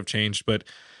opinion might have changed, but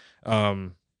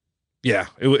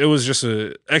it was just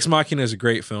Ex Machina is a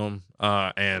great film,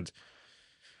 and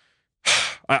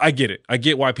I get it. I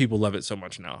get why people love it so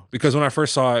much now, because when I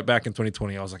first saw it back in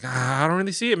 2020, I was like, I don't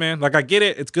really see it, man. Like I get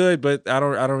it, it's good, but I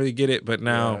don't really get it. But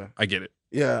now I get it.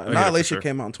 Yeah, Annihilation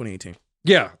came out in 2018.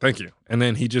 Yeah, thank you. And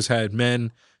then he just had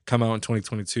Men come out in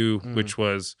 2022, which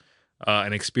was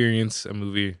and experience a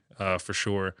movie for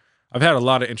sure. I've had a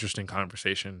lot of interesting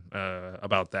conversation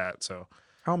about that. So,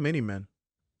 how many men?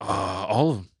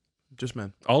 All of them. Just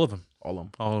men. All of them. All of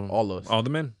them. All of them. All of us. All the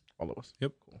men. All of us.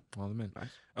 Yep. Cool. All the men. Nice.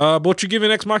 But what you giving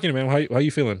Ex Machina, man? How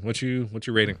you feeling? What's your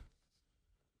rating?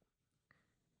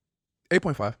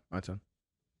 8.5 out of 10.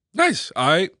 Nice.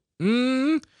 I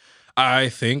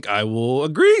think I will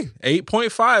agree.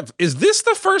 8.5. Is this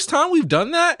the first time we've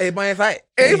done that? 8.5.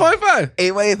 8.5.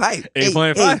 8.5.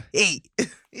 8.5. 8.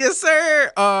 Yes,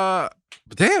 sir.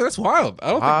 Damn, that's wild.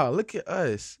 I don't Wow, look at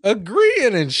us.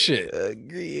 agreeing and shit.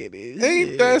 Agreeing.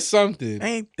 Ain't that something?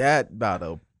 Ain't that about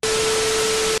a...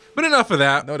 But enough of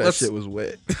that. I know that shit was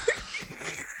wet.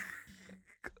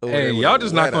 Hey, y'all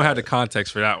just not gonna have the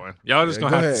context for that one. Y'all just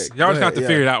gonna have to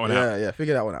figure that one out. Yeah,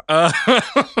 figure that one out.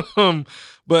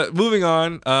 But moving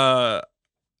on,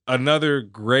 another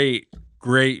great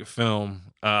film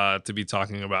to be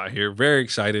talking about here. Very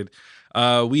excited.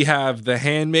 We have The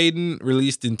Handmaiden,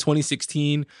 released in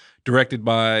 2016, directed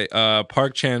by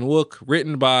Park Chan-wook,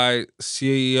 written by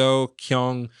Seo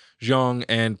Kyung-jong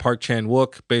and Park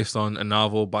Chan-wook, based on a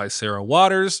novel by Sarah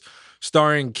Waters,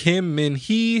 starring Kim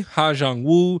Min-hee, Ha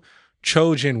Jong-woo,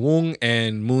 Cho Jin-woong,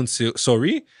 and Moon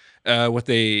So-ri, with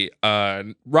a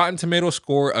Rotten Tomato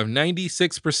score of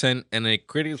 96% and a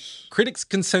critics'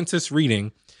 consensus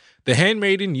reading. The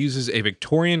Handmaiden uses a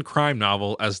Victorian crime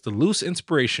novel as the loose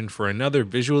inspiration for another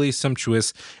visually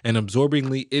sumptuous and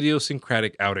absorbingly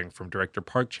idiosyncratic outing from director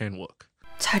Park Chan-wook.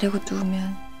 자려고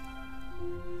누우면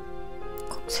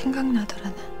꼭 생각나더라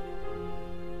난.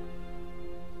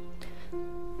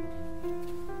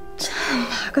 참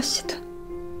아가씨도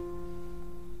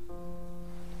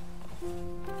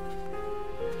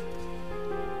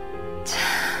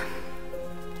참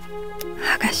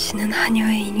아가씨는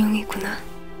하녀의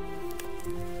인형이구나.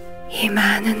 이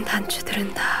많은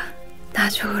단추들은 다 나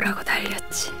좋으라고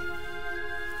달렸지.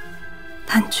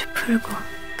 단추 풀고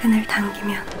끈을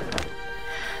당기면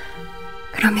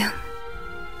그러면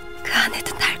그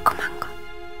안에도 달콤한 거,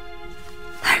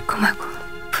 달콤하고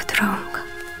부드러운 거.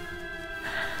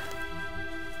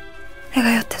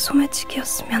 내가 여태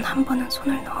소매치기였으면 한 번은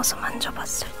손을 넣어서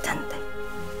만져봤을 텐데.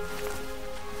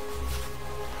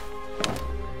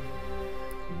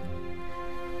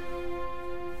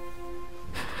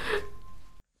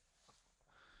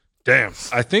 Damn.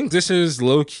 I think this is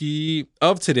low-key,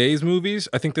 of today's movies,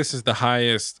 I think this is the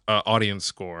highest audience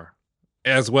score,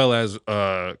 as well as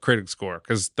critic score,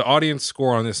 because the audience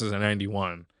score on this is a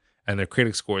 91 and the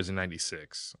critic score is a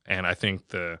 96. And I think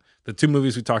the two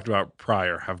movies we talked about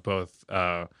prior have both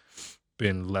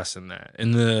been less than that,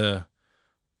 in the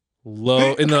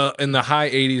high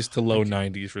 80s to low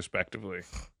 90s respectively.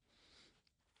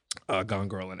 Gone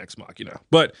Girl and Ex Machina.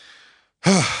 But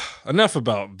enough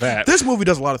about that. This movie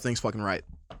does a lot of things fucking right.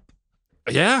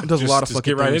 Yeah, it does a lot of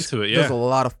fucking get right things. into it. Yeah, it does a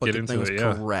lot of fucking things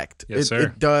correct. Yes, sir.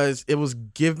 It does. It was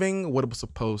giving what it was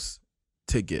supposed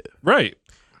to give. Right.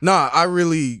 Nah, I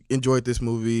really enjoyed this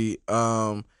movie.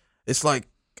 It's like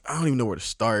I don't even know where to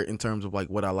start in terms of like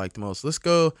what I liked most. Let's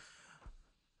go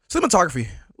cinematography.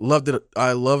 Loved it.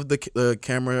 I loved the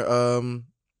camera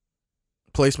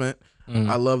placement.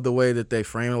 I love the way that they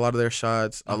framed a lot of their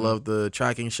shots. I love the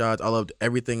tracking shots. I loved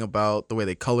everything about the way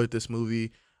they colored this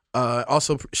movie.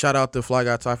 Also, shout out to Fly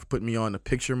Guy Ty for putting me on the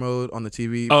picture mode on the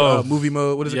TV. Movie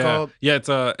mode. What is it called? Yeah, it's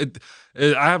I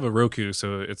have a Roku,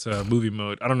 so it's a movie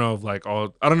mode. I don't know if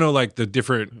the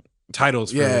different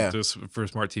titles for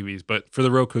smart TVs, but for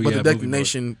the Roku, but the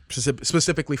designation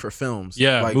specifically for films.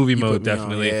 Yeah, like, movie mode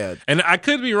definitely. Yeah. And I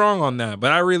could be wrong on that,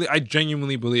 but I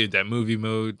genuinely believe that movie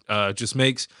mode just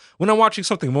makes, when I'm watching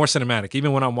something more cinematic,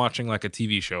 even when I'm watching like a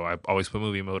TV show, I always put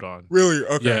movie mode on. Really?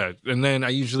 Okay. Yeah, and then I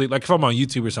usually, like if I'm on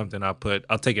YouTube or something, I'll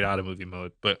take it out of movie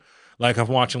mode. But like if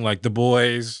I'm watching like The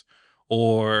Boys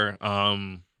or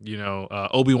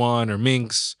Obi-Wan or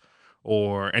Minx,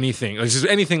 or anything, like just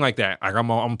anything like that, like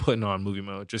I'm putting on movie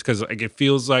mode just because like it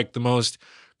feels like the most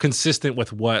consistent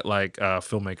with what like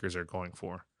filmmakers are going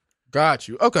for. Got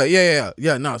you. Okay, yeah.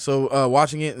 No, so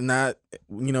watching it and that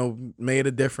made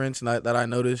a difference, and that I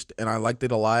noticed, and I liked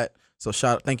it a lot. So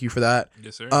thank you for that.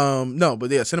 Yes, sir. No,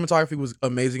 but yeah, cinematography was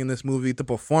amazing in this movie. The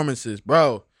performances,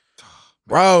 bro,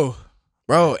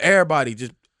 everybody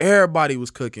was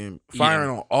cooking,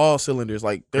 firing on all cylinders.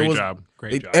 Like Great job.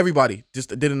 Everybody just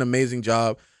did an amazing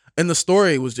job, and the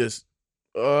story was just,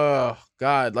 oh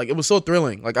god, like it was so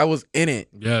thrilling. Like I was in it.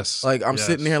 Yes. Like I'm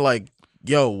sitting here like,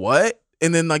 yo, what?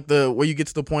 And then like where you get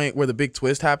to the point where the big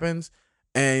twist happens,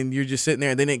 and you're just sitting there,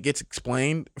 and then it gets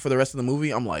explained for the rest of the movie.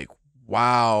 I'm like,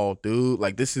 wow, dude,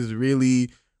 like this is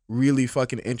really, really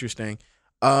fucking interesting.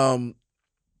 What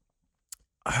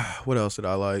else did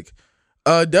I like?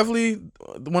 Definitely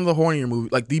one of the hornier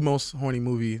movies, like the most horny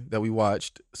movie that we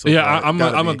watched. So yeah, far. I'm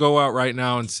gonna go out right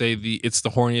now and say it's the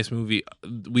horniest movie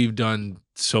we've done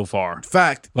so far.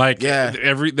 Fact. Like the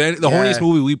horniest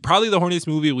movie probably the horniest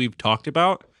movie we've talked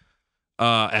about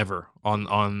ever on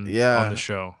the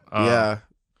show.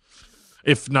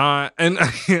 If not, and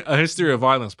A History of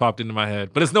Violence popped into my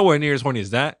head, but it's nowhere near as horny as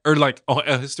that. Or like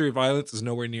A History of Violence is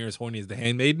nowhere near as horny as The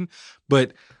Handmaiden,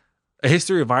 but A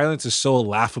History of Violence is so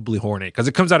laughably horny because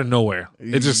it comes out of nowhere.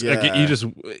 It's just like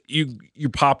you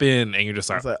pop in and you're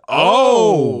just like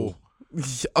oh,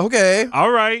 okay, all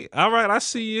right. I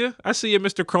see you,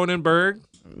 Mr. Cronenberg.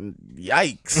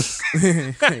 Yikes,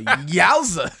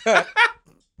 yowza.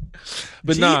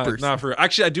 But nah, for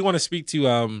actually, I do want to speak to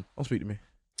Don't speak to me.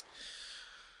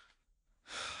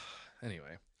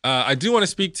 Anyway, I do want to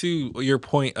speak to your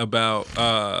point about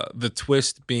the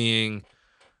twist being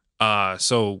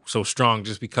so strong,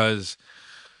 just because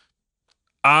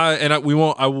I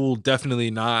will definitely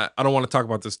not. I don't want to talk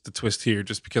about the twist here,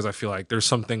 just because I feel like there's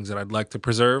some things that I'd like to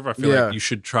preserve. I feel like you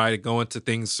should try to go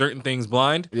into certain things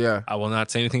blind. Yeah, I will not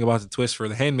say anything about the twist for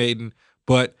The Handmaiden,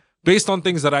 but based on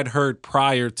things that I'd heard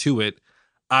prior to it,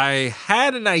 I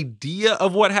had an idea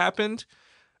of what happened.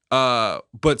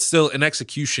 But still, in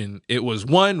execution, it was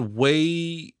one,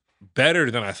 way better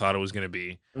than I thought it was going to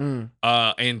be.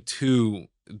 And two,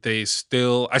 I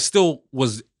still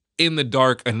was in the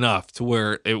dark enough to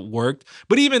where it worked.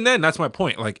 But even then, that's my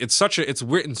point. Like, it's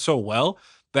written so well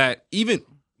that even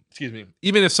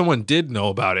if someone did know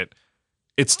about it,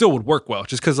 it still would work well,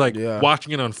 just because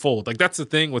watching it unfold, like that's the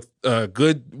thing with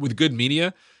good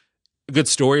media, good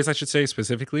stories, I should say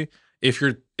specifically.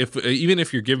 Even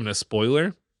if you're given a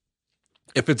spoiler,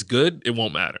 if it's good, it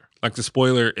won't matter. Like the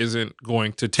spoiler isn't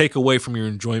going to take away from your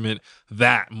enjoyment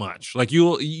that much. Like you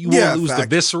will lose the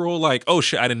visceral, like, oh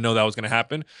shit, I didn't know that was going to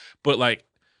happen. But like,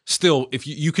 still, if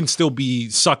you can still be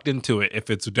sucked into it if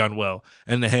it's done well.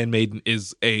 And The Handmaiden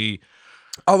is a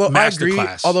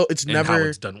masterclass. Although it's never how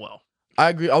it's done well. I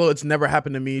agree. Although it's never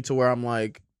happened to me to where I'm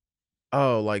like,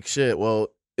 oh, like shit. Well,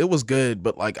 it was good,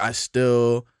 but like I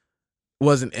still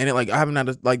wasn't in it. Like I haven't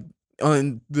had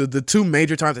on the two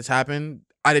major times it's happened,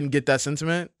 I didn't get that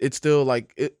sentiment. It's still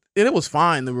like it, and it was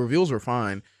fine. The reveals were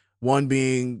fine. One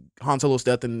being Han Solo's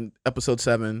death in Episode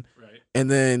 7, right,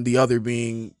 and then the other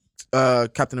being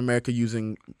Captain America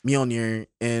using Mjolnir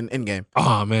in Endgame.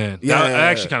 Oh man, that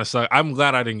actually kind of sucked. I'm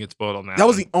glad I didn't get spoiled on that. That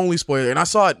was the only spoiler, and I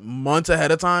saw it months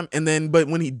ahead of time. And then, but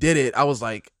when he did it, I was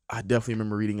like, I definitely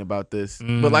remember reading about this,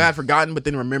 but like I'd forgotten, but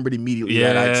then remembered immediately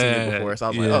that I'd seen it before. So I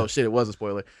was like, oh shit, it was a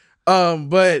spoiler.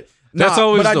 But that's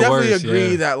always. But I definitely worst,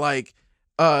 agree that like.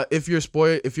 If you're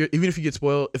spoiled, even if you get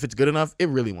spoiled, if it's good enough, it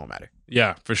really won't matter.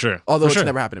 Yeah, for sure. Although it's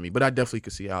never happened to me, but I definitely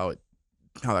could see how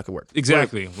that could work.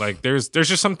 Exactly. Like there's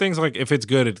just some things like if it's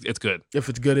good, it's good. If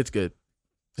it's good, it's good.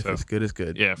 If it's good, it's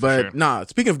good. Yeah, but nah.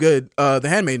 Speaking of good, The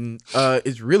Handmaiden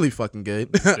is really fucking good.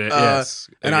 Yes,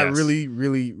 and I really,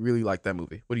 really, really like that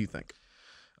movie. What do you think?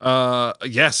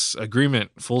 Yes, agreement.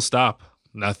 Full stop.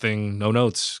 Nothing. No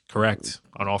notes. Correct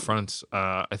on all fronts.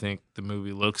 I think the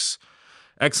movie looks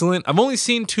excellent. I've only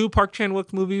seen 2 Park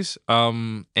Chan-wook movies,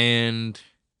 and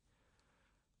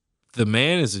the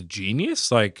man is a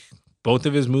genius. Like both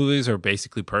of his movies are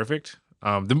basically perfect.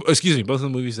 Both of the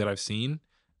movies that I've seen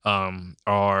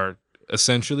are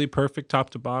essentially perfect top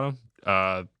to bottom.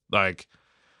 Like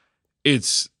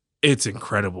it's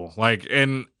incredible. Like,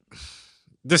 and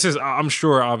this is, I'm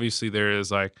sure obviously there's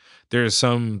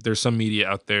some media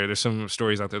out there, there's some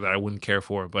stories out there that I wouldn't care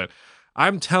for, but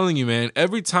I'm telling you, man,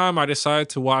 every time I decide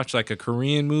to watch like a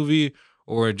Korean movie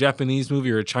or a Japanese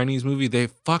movie or a Chinese movie, they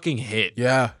fucking hit.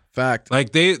 Yeah, fact.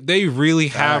 Like they really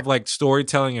have like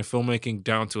storytelling and filmmaking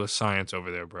down to a science over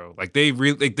there, bro. Like they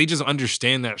really, like they just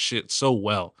understand that shit so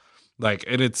well. Like,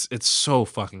 and it's so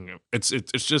fucking, it's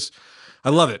just, I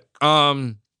love it.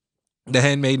 The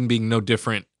Handmaiden being no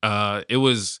different. It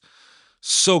was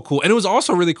so cool. And it was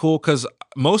also really cool because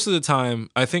most of the time,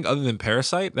 I think other than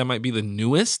Parasite, that might be the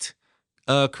newest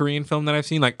Korean film that I've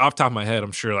seen. Like off the top of my head,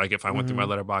 I'm sure like if I went through my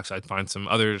letterbox, I'd find some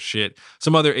other shit,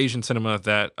 some other Asian cinema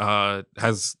that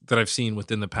I've seen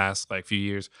within the past like few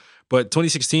years. But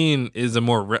 2016 is a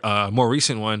more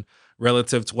recent one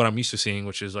relative to what I'm used to seeing,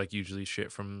 which is like usually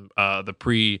shit from the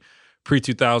pre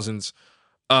 2000s.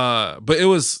 But it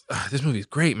was this movie is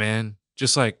great, man.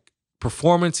 Just like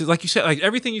performances, like you said, like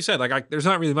everything you said, like there's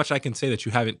not really much I can say that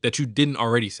you didn't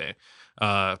already say.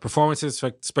 Performances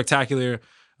spectacular.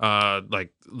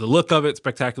 Like the look of it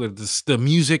spectacular. The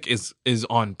music is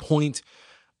on point.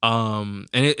 And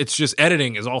it's just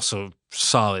editing is also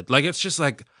solid. Like it's just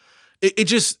like it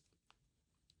just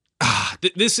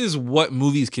this is what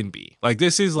movies can be. Like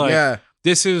this is like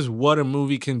this is what a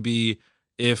movie can be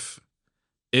if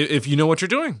you know what you're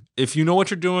doing. If you know what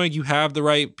you're doing, you have the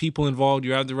right people involved,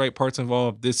 you have the right parts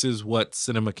involved. This is what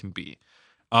cinema can be.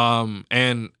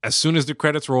 And as soon as the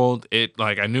credits rolled,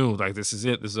 I knew like this is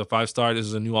it. This is a 5-star. This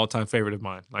is a new all-time favorite of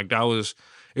mine. Like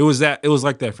it was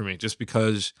like that for me, just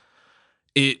because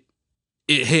it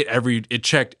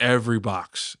checked every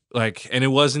box. Like, and it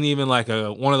wasn't even like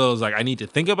one of those like I need to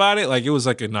think about it. Like it was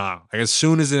like a nah. Like as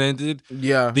soon as it ended,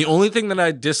 yeah. The only thing that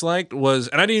I disliked was,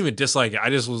 and I didn't even dislike it. I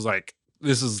just was like,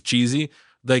 this is cheesy.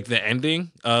 Like the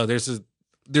ending. There's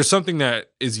something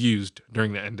that is used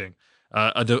during the ending.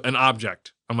 An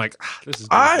object. I'm like, this is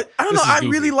goofy. I don't know. I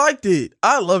really liked it.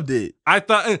 I loved it. I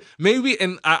thought maybe,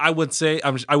 and I would say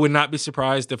I would not be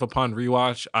surprised if upon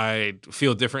rewatch I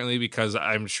feel differently, because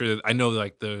I'm sure that I know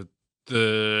like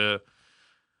the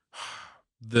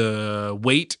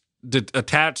weight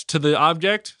attached to the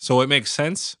object, so it makes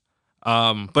sense.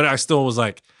 But I still was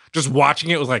like, just watching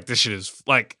it was like, this shit is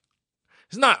like,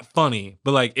 it's not funny,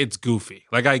 but like it's goofy.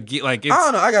 Like I get like it's, I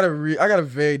don't know. I got a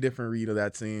very different read of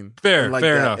that scene. Fair enough.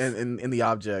 enough. In the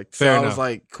object, fair enough. I was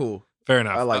like, cool. Fair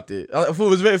enough. I liked it.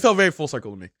 It felt very full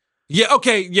circle to me. Yeah.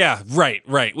 Okay. Yeah. Right.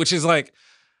 Which is like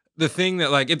the thing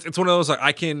that like it's one of those like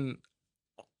I can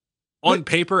on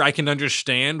paper I can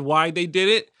understand why they did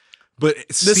it, but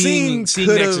seeing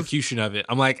the execution of it,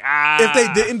 I'm like, if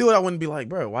they didn't do it, I wouldn't be like,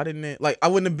 bro, why didn't it? Like,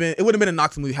 it wouldn't have been a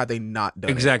Knox movie had they not done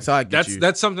exactly. it. So I get you.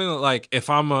 That's something that like if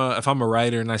I'm a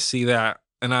writer and I see that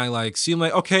and I like see, I'm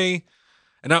like, okay,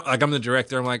 and I'm the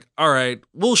director, I'm like, all right,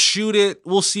 we'll shoot it,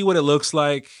 we'll see what it looks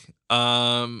like,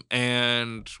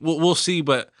 and we'll see,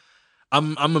 but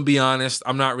I'm gonna be honest,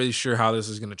 I'm not really sure how this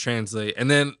is gonna translate.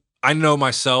 And then I know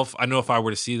myself, I know if I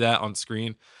were to see that on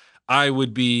screen, I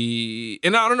would be,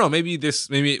 and I don't know, maybe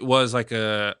it was like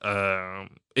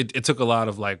it took a lot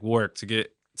of like work to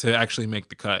actually make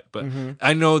the cut, but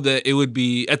I know that it would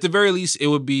be, at the very least, it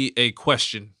would be a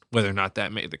question whether or not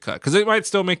that made the cut, because it might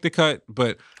still make the cut,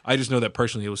 but I just know that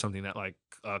personally it was something that like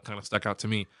kind of stuck out to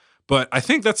me. But I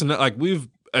think that's like we've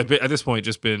at this point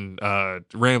just been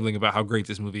rambling about how great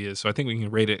this movie is, so I think we can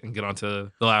rate it and get on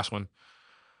to the last one.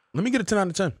 Let me get a 10 out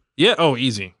of 10. Yeah. Oh,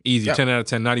 easy. Yeah. 10 out of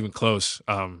 10. Not even close.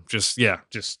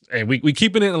 Hey, we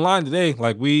keeping it in line today.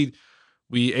 Like we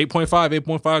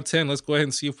 8.5, 10. Let's go ahead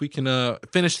and see if we can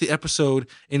finish the episode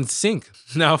in sync.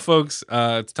 Now, folks,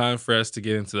 it's time for us to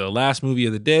get into the last movie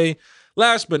of the day.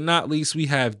 Last but not least, we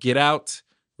have Get Out,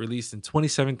 released in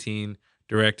 2017,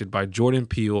 directed by Jordan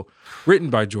Peele, written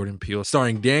by Jordan Peele,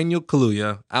 starring Daniel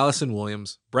Kaluuya, Allison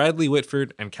Williams, Bradley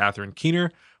Whitford, and Catherine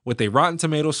Keener, with a Rotten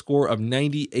Tomatoes score of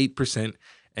 98%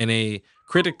 and a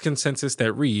critic consensus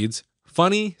that reads,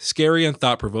 funny, scary, and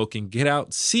thought-provoking, Get Out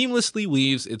seamlessly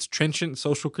weaves its trenchant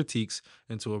social critiques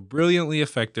into a brilliantly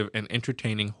effective and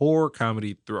entertaining horror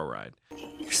comedy thrill ride.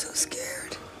 You're so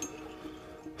scared.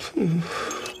 You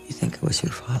think it was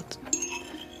your fault?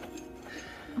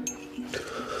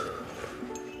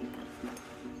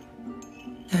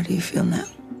 How do you feel now?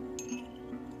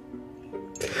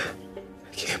 I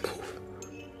can't move.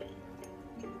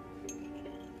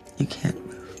 You can't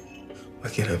move. Why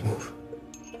can't I move?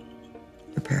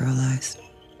 You're paralyzed.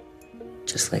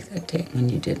 Just like that day when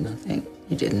you did nothing.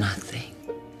 You did nothing.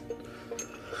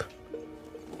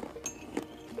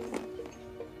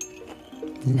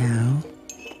 Now,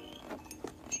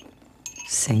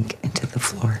 sink into the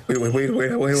floor.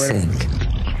 Wait. Sink.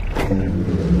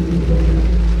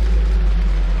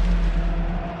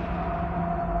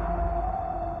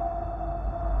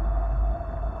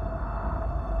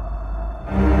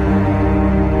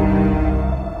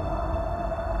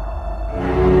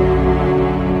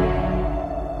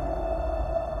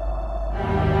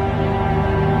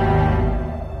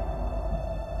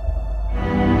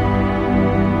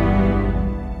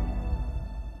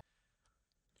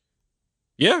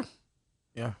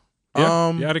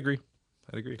 Yeah, I'd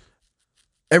agree.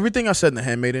 Everything I said in The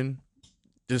Handmaiden,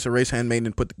 just erase Handmaiden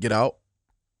and put Get Out.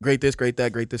 Great this, great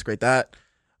that, great this, great that.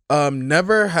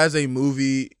 Never has a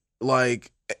movie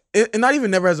like, and not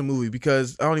even never has a movie,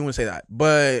 because I don't even want to say that,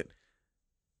 but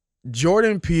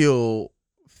Jordan Peele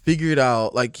figured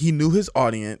out, like, he knew his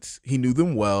audience, he knew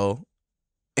them well,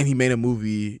 and he made a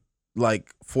movie like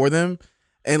for them.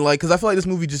 And like, because I feel like this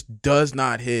movie just does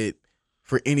not hit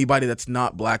for anybody that's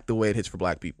not black the way it hits for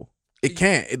black people. It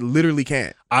can't. It literally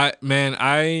can't.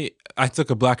 I took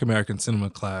a Black American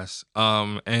cinema class,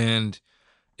 and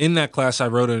in that class I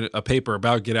wrote a paper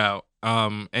about Get Out,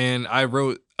 and I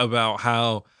wrote about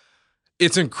how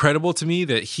it's incredible to me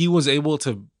that he was able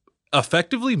to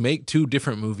effectively make two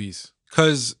different movies.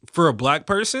 Because for a black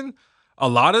person, a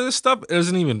lot of this stuff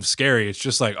isn't even scary. It's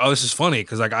just like, oh, this is funny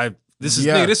because like this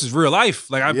is real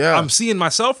life. Like I'm seeing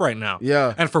myself right now.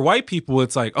 Yeah. And for white people,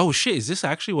 it's like, oh shit, is this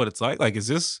actually what it's like? Like,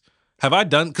 have I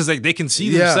done? Because they can see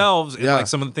themselves in like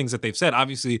some of the things that they've said.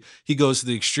 Obviously, he goes to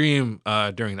the extreme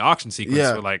during the auction sequence,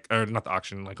 or not the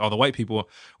auction, like all the white people,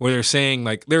 where they're saying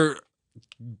like they're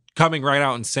coming right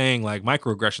out and saying like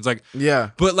microaggressions, like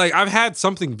But like I've had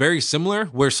something very similar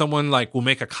where someone like will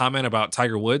make a comment about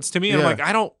Tiger Woods to me, and I'm like,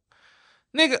 I don't,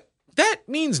 nigga, that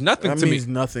means nothing to me. That means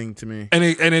nothing to me. And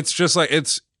it's just like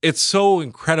it's so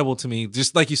incredible to me.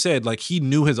 Just like you said, like he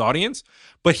knew his audience,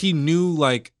 but he knew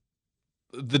like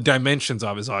the dimensions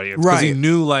of his audience, because he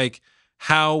knew like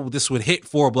how this would hit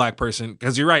for a black person.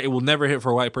 Because you're right, it will never hit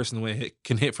for a white person the way it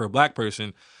can hit for a black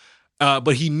person.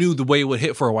 But he knew the way it would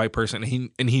hit for a white person,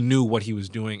 and he knew what he was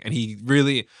doing, and he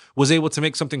really was able to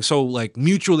make something so like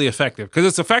mutually effective, because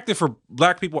it's effective for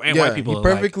black people and white people. He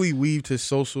perfectly weaved his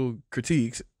social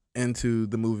critiques into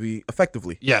the movie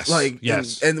effectively. Yes, like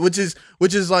and which is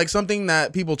like something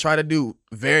that people try to do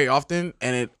very often,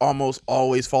 and it almost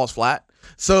always falls flat.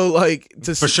 So like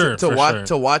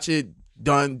to watch it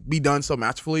be done so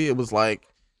masterfully, it was like,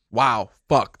 wow,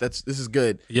 fuck, this is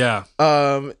good. Yeah.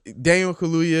 Daniel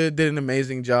Kaluuya did an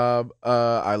amazing job.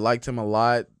 I liked him a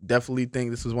lot. Definitely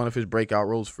think this was one of his breakout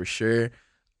roles for sure.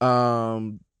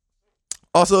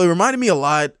 Also, it reminded me a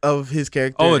lot of his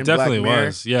character. Oh, it in definitely Black Mirror.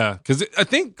 was. Yeah, because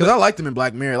I liked him in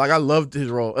Black Mirror. Like I loved his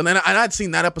role, and I'd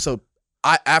seen that episode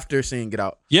after seeing Get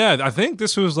Out. Yeah, I think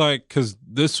this was like, because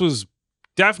this was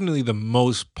definitely the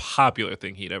most popular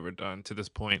thing he'd ever done to this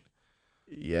point.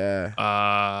 Yeah.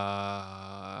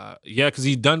 Because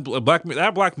he'd done Black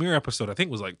Mirror episode, I think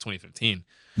was like 2015.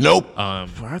 Nope. I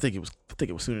think it was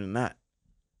sooner than that.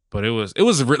 But that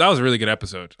was a really good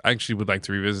episode. I actually would like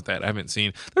to revisit that. I haven't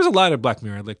seen. There's a lot of Black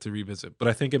Mirror I'd like to revisit, but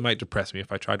I think it might depress me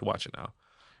if I tried to watch it now.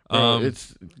 And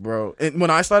when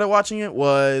I started watching it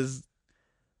was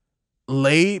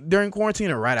late during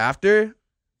quarantine or right after,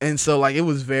 and so like it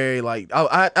was very like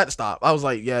I had to stop. I was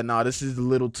like, yeah, no, this is a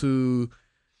little too.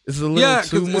 This is a little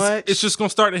too much. It's just gonna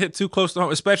start to hit too close to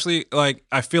home. Especially like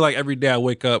I feel like every day I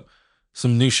wake up,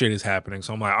 some new shit is happening.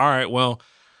 So I'm like, all right, well,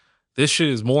 this shit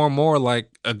is more and more like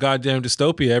a goddamn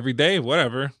dystopia every day.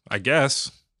 Whatever, I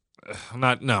guess. I'm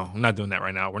not doing that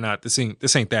right now. We're not. This ain't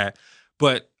that.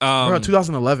 But we're in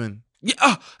 2011.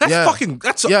 Yeah,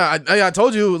 I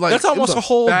told you, like that's almost a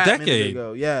whole decade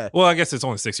ago. Yeah. Well, I guess it's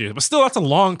only 6 years, but still, that's a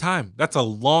long time. That's a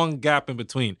long gap in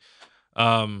between.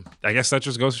 I guess that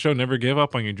just goes to show, never give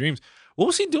up on your dreams. What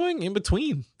was he doing in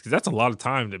between? Because that's a lot of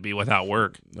time to be without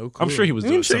work. No clue. I'm sure he was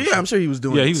doing. I'm sure he was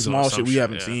doing small shit we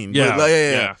haven't seen.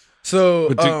 Yeah. So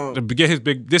to get his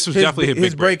big, this was definitely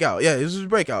his big breakout. Yeah, this was his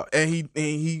breakout, and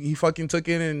he fucking took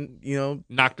it and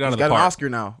knocked it out of the park. He's got an Oscar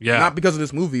now. Yeah, not because of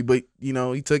this movie, but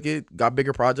he took it, got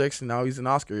bigger projects, and now he's an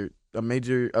Oscar, a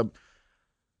major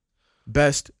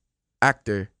Best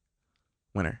Actor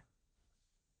winner.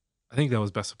 I think that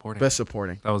was Best Supporting. Best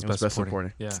Supporting. That was Best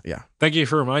Supporting. Yeah. Thank you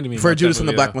for reminding me. For Judas and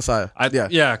the Black Messiah.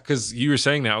 Yeah, because you were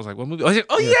saying that. I was like, what movie? I was like,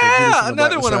 oh yeah,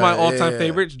 another one of my all-time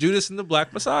favorites, Judas and the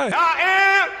Black Messiah. I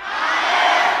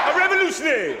am a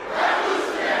revolutionary.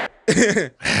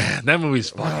 That movie's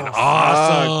fucking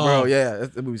awesome, bro. Yeah,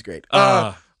 that movie's great.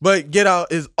 But Get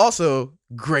Out is also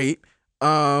great.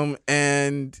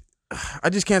 And I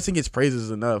just can't sing its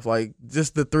praises enough. Like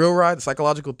just the thrill ride, the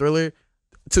psychological thriller.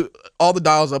 To all the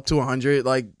dials up to 100,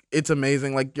 like it's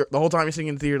amazing. Like the whole time you're sitting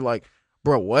in the theater, like,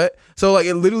 bro, what? So like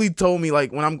it literally told me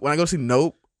like when I go see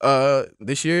Nope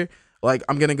this year, like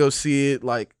I'm gonna go see it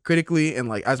like critically and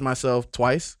like as myself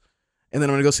twice, and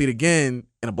then I'm gonna go see it again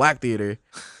in a black theater.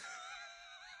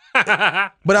 But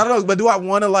I don't know. But do I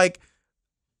want to like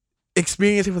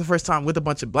experience it for the first time with a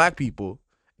bunch of black people?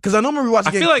 Because I know I'm gonna rewatch it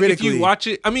again. I feel like critically. if you watch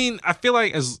it, I mean, I feel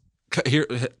like here.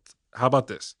 How about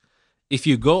this? If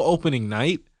you go opening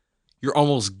night, you're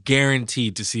almost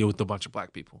guaranteed to see it with a bunch of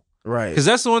black people. Right. Because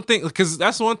that's the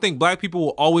one thing. Black people will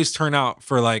always turn out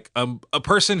for like a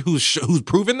person who's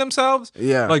proven themselves.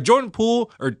 Yeah. Like Jordan Poole.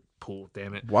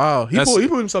 Damn it. Wow. He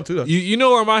proved himself too though. You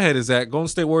know where my head is at. Golden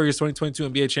State Warriors 2022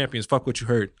 NBA champions. Fuck what you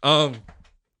heard.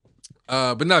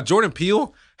 But now Jordan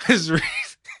Peele is.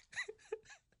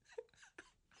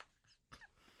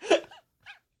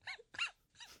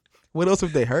 What else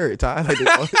have they heard, Ty? Like,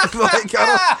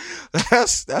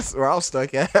 that's where I'm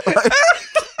stuck at.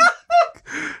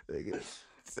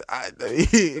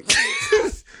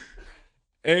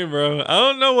 Hey, bro, I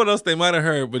don't know what else they might have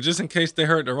heard, but just in case they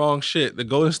heard the wrong shit, the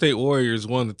Golden State Warriors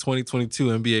won the 2022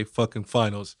 NBA fucking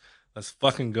finals. Let's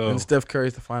fucking go. And Steph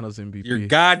Curry's the finals MVP. You're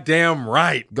goddamn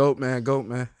right. Goat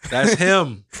man. That's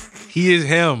him. He is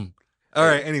him. All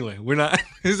right, anyway, we're not,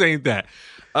 this ain't that.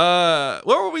 What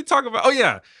were we talking about? Oh,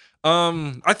 yeah.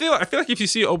 I feel like if you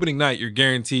see it opening night, you're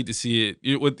guaranteed to see it.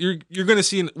 You're going to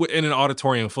see it in an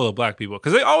auditorium full of black people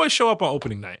because they always show up on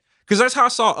opening night. Because that's how I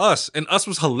saw Us, and Us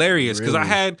was hilarious. Because I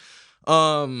had,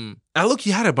 you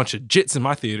had a bunch of jits in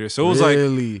my theater, so it was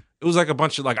like a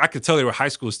bunch of I could tell they were high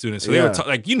school students. So they were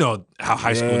how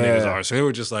high school niggas are. So they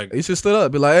were just like, you should stood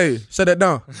up, be like, hey, shut that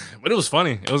down. But it was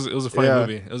funny. It was a funny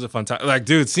movie. It was a fun time. Like,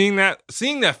 dude, seeing that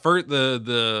first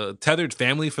the tethered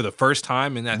family for the first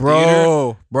time in that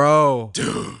theater,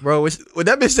 dude, when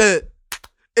that bitch said.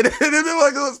 And then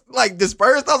it was like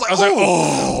dispersed. I was like,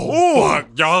 oh,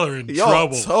 fuck, y'all are in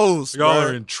trouble. Toast, y'all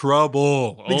are in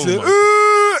trouble. He said,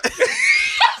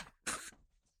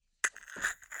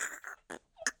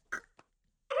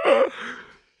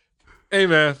 hey,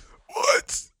 man.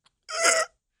 What?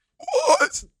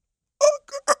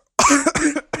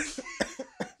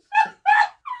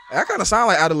 I kind of sound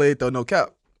like Adelaide though, no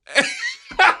cap.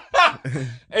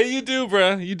 Hey, you do,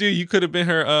 bro. You do. You could have been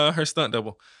her stunt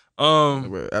double.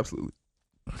 Absolutely.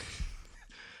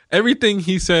 Everything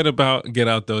he said about Get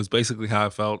Out though is basically how I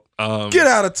felt. Get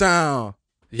out of town.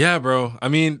 Yeah, bro. I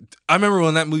mean, I remember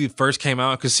when that movie first came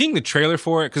out because seeing the trailer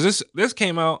for it, because this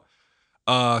came out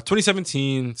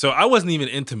 2017, so I wasn't even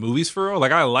into movies for real.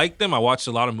 Like I liked them. I watched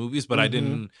a lot of movies, but I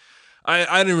didn't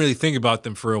really think about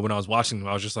them for real when I was watching them.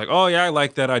 I was just like, oh yeah, I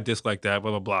like that. I dislike that.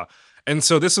 Blah blah blah. And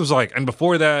so this was like, and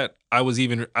before that, I was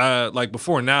even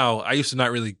before now, I used to not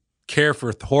really care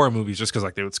for horror movies just because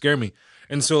they would scare me.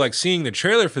 And so seeing the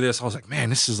trailer for this, I was like, man,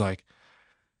 this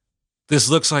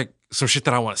looks like some shit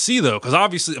that I want to see though. Because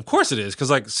obviously, of course it is.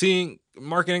 Because seeing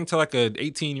marketing to an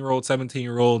 18-year-old,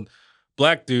 17-year-old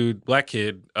black dude, black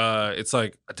kid, it's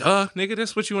like, duh, nigga, this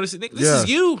is what you want to see. Nigga, this is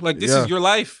you. This is your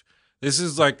life. This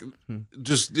is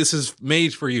this is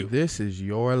made for you. This is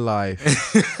your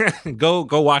life. Go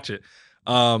watch it.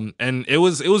 And it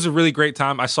was a really great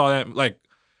time. I saw that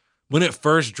when it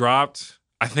first dropped,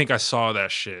 I think I saw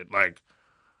that shit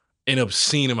an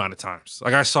obscene amount of times.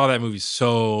 I saw that movie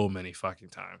so many fucking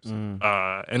times.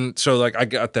 And so I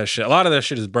got that shit. A lot of that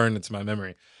shit is burned into my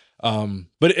memory.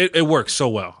 But it works so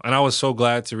well. And I was so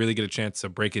glad to really get a chance to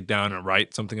break it down and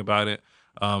write something about it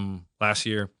last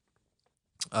year.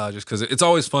 Just because it's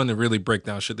always fun to really break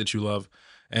down shit that you love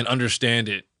and understand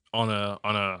it on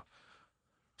a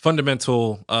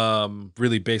fundamental,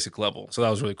 really basic level. So that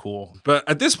was really cool. But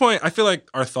at this point, I feel like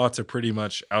our thoughts are pretty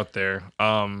much out there.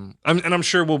 And I'm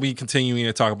sure we'll be continuing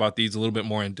to talk about these a little bit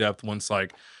more in depth once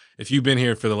if you've been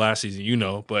here for the last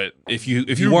season, but if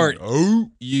you weren't,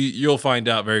 you'll find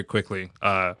out very quickly.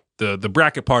 The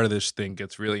bracket part of this thing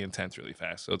gets really intense really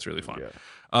fast, so it's really fun. Yeah.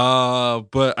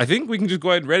 But I think we can just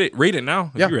go ahead and rate it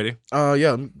now. If you're ready. 2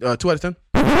 out of 10.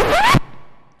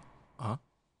 Huh?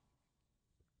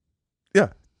 Yeah.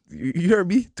 You heard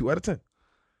me. 2 out of 10.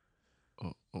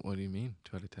 What do you mean?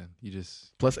 2 out of 10? You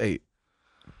just plus 8.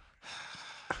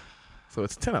 So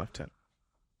it's 10 out of 10.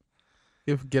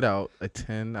 Give Get Out a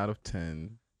 10 out of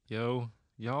 10. Yo,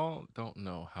 y'all don't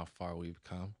know how far we've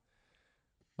come.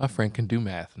 My friend can do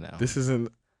math now. This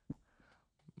isn't.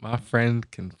 My friend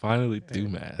can finally do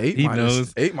math. 8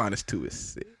 knows 8 minus 2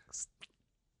 is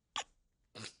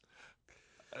 6.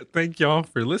 Thank y'all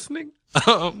for listening.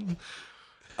 I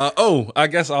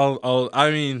guess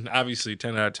obviously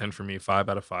 10 out of 10 for me, 5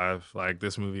 out of 5.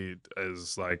 This movie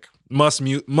is must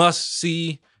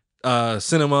see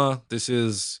cinema.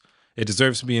 It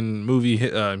deserves to be in movie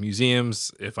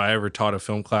museums. If I ever taught a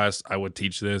film class, I would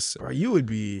teach this. Bro, you would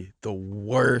be the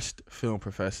worst film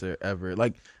professor ever.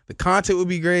 The content would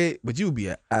be great, but you would be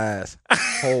an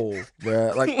asshole,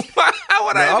 bro.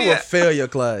 I would fail your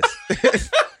class.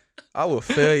 I will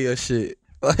fail your shit.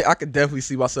 I could definitely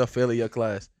see myself failing your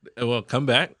class. Well, come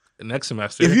back next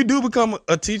semester. If you do become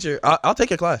a teacher, I'll take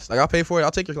your class. I'll pay for it.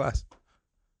 I'll take your class.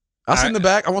 I'll sit in the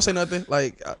back. I won't say nothing.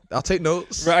 I'll take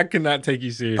notes. Bro, I cannot take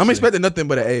you seriously. I'm expecting nothing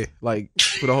but an A,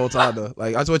 for the whole time though.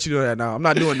 I just want you to know that now. I'm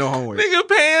not doing no homework. Nigga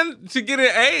paying to get an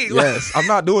A. Yes, I'm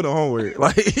not doing the homework.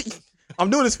 I'm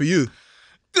doing this for you.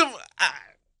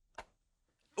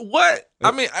 What?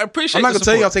 I mean, I appreciate. I'm not gonna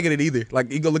tell you I'm taking it either.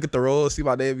 You go look at the roll, see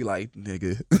my name, be like,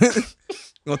 nigga. You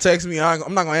gonna text me?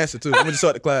 I'm not gonna answer too. I'm gonna just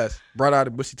start the class, bright eyed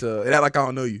and bushy tail, and act like I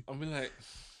don't know you. I'll be like,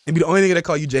 and be the only nigga that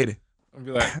call you Jaden. I'll be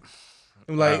like.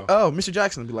 I'm like, oh, Mr.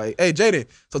 Jackson. Be like, hey, Jaden,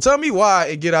 so tell me why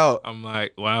it Get Out. I'm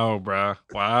like, wow, bro.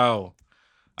 Wow.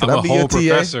 Can I'm I a be whole your TA?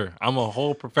 professor. I'm a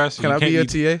whole professor. Can I be your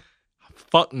TA?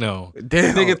 Fuck no.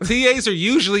 Damn. Nigga, TAs are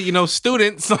usually,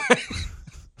 students.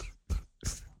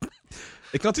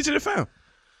 They come teach you the fam.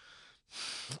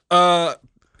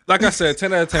 Like I said,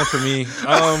 10 out of 10 for me.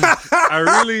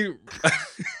 I really...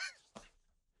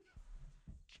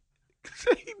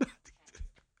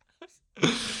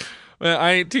 Man,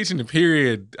 I ain't teaching the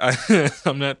period.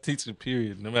 I'm not teaching the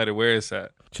period, no matter where it's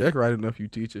at. Check right enough, you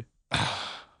teacher.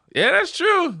 Yeah, that's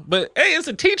true. But hey, it's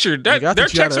a teacher. Their Nigga,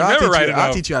 checks are never right enough.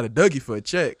 I'll teach you how to Dougie for a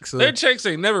check. So. Their checks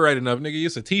ain't never right enough, nigga.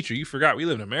 It's a teacher. You forgot we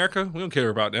live in America. We don't care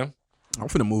about them. I'm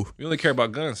finna move. We only care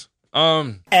about guns.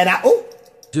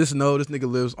 Just know this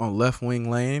nigga lives on Left Wing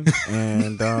Lane,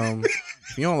 and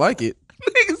if you don't like it,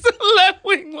 niggas in Left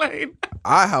Wing Lane.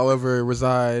 I, however,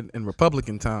 reside in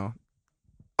Republican Town.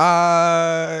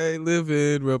 I live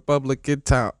in Republican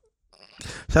Town.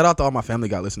 Shout out to all my Family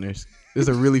Guy listeners. There's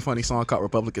a really funny song called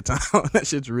Republican Town. That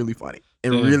shit's really funny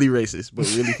and really racist, but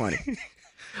really funny.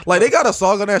 Like, they got a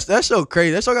song on that show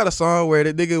crazy. That show got a song where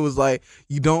the nigga was like,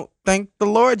 you don't thank the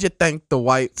Lord, you thank the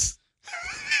whites.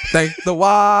 Thank the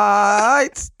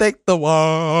whites. Thank the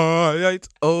whites.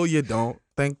 Oh, you don't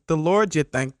thank the Lord, you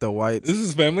thank the whites. This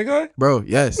is Family Guy? Bro,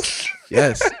 yes.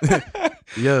 Yes.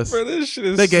 Yes. Bro, this shit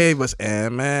is... They gave us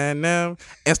M&M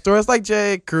and stores like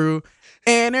J. Crew,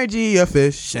 energy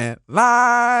efficient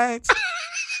lights.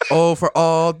 Oh, for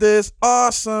all this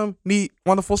awesome, neat,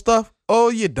 wonderful stuff. Oh,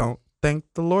 you don't thank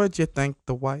the Lord, you thank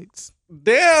the whites.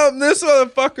 Damn, this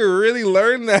motherfucker really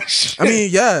learned that shit. I mean,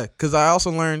 yeah, because I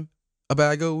also learned a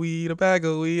bag of weed.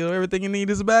 Everything you need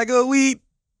is a bag of weed.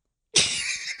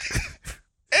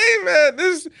 Hey, man,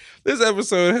 this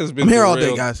episode has been I'm here derailed. all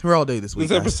day, guys. We're all day this week.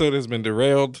 This episode has been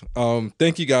derailed.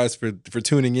 Thank you guys for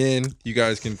tuning in. You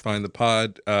guys can find the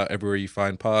pod everywhere you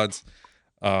find pods.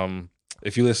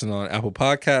 If you listen on Apple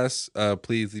Podcasts,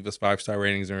 please leave us 5-star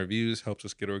ratings and reviews. Helps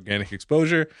us get organic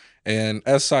exposure. And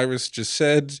as Cyrus just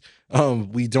said,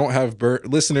 we don't have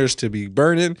listeners to be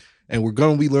burning, and we're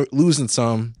going to be losing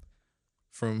some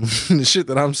from the shit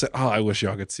that I'm saying. Oh, I wish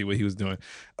y'all could see what he was doing.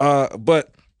 Yeah,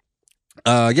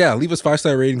 leave us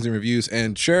 5-star ratings and reviews,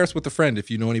 and share us with a friend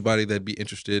if you know anybody that'd be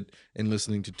interested in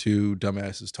listening to two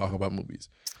dumbasses talk about movies.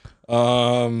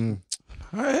 All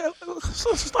right,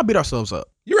 let's not beat ourselves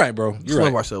up. You're right, bro. Let's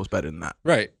love ourselves better than that.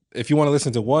 Right. If you want to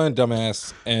listen to one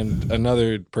dumbass and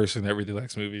another person that really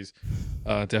likes movies,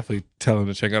 definitely tell them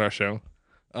to check out our show.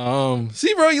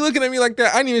 See, bro, you looking at me like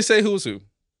that? I didn't even say who's who.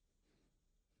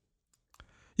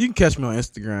 You can catch me on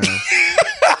Instagram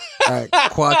at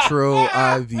Quattro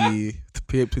IV, the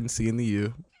P between the C and the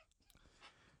U,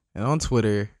 and on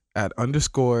Twitter at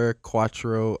 _Quattro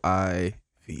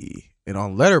IV, and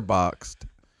on Letterboxd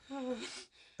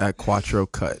at Quattro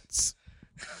Cuts.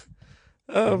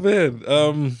 Oh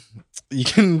man, you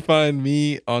can find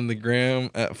me on the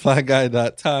gram at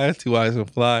flyguy.ty, 2 eyes on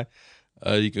fly.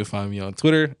 You can find me on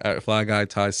Twitter at flyguy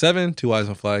ty7, 2 eyes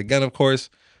on fly again, of course.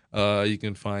 You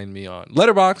can find me on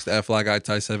Letterboxd at flyguy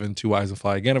ty7, 2 eyes on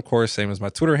fly again, of course, same as my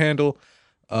Twitter handle.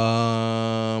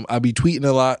 I'll be tweeting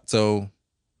a lot, so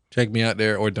check me out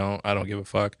there or don't. I don't give a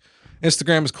fuck.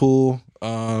 Instagram is cool.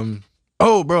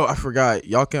 Oh, bro, I forgot.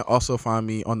 Y'all can also find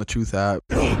me on the Truth app.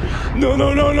 No.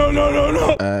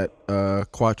 At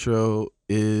Quattro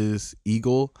is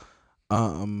Eagle.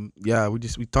 Yeah, we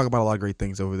talk about a lot of great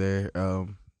things over there.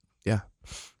 Yeah,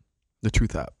 the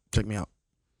Truth app. Check me out.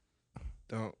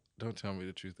 Don't tell me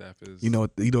the Truth app is. You know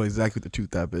exactly what the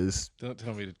Truth app is. Don't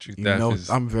tell me the Truth app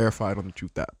is. I'm verified on the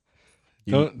Truth app.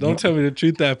 Don't tell me the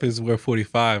Truth app is where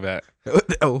 45 at.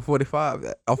 Oh, 45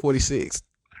 at. I'm 46.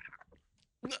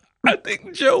 I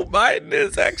think Joe Biden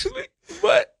is actually,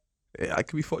 but yeah, I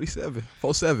could be 47,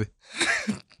 47.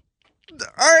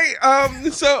 All right.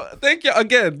 So thank you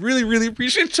again. Really, really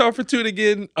appreciate y'all for tuning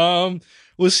in.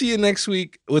 We'll see you next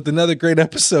week with another great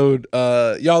episode.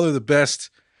 Y'all are the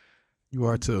best. You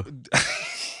are too.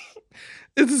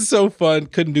 This is so fun.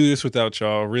 Couldn't do this without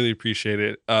y'all. Really appreciate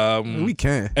it. We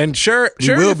can. And share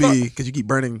will be because you keep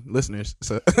burning listeners.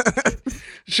 So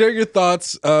share your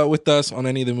thoughts with us on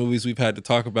any of the movies we've had to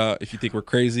talk about. If you think we're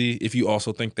crazy, if you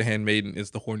also think The Handmaiden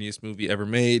is the horniest movie ever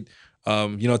made,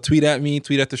 tweet at me,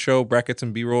 tweet at the show, brackets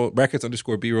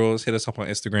 _B rolls. Hit us up on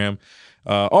Instagram.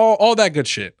 All that good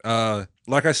shit.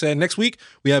 Like I said, next week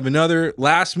we have another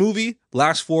last movie,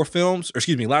 last four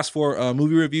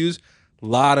movie reviews. A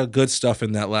lot of good stuff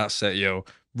in that last set, yo.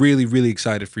 Really, really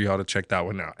excited for y'all to check that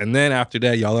one out. And then after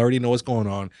that, y'all already know what's going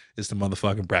on. It's the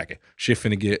motherfucking bracket. Shit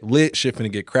finna get lit. Shit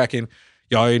finna get cracking.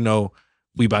 Y'all already know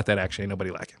we about that action. Ain't nobody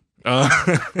like it.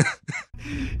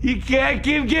 You can't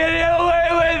keep getting away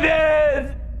with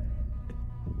this.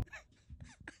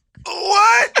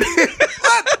 What?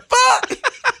 What the fuck?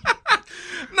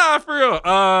 Nah, for real.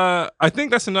 I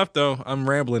think that's enough, though. I'm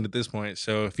rambling at this point.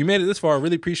 So if you made it this far, I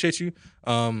really appreciate you.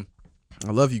 I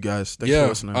love you guys. Thanks for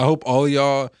listening. I hope all of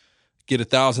y'all get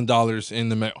 $1,000 in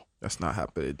the mail. That's not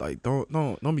happening. Like, don't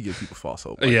be giving people false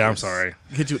hope. I'm sorry.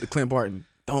 Hit you with the Clint Barton.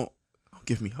 Don't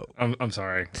give me hope. I'm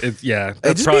sorry. It's that's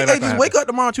just probably not just wake up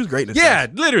tomorrow and choose greatness. Yeah,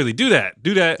 literally do that.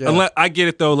 Yeah. Unless I get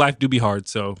it though, life do be hard.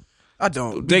 So I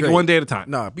don't take it one day at a time.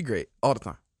 No, be great all the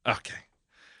time. Okay.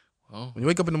 Well, when you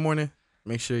wake up in the morning,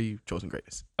 make sure you've chosen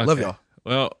greatness. Love y'all.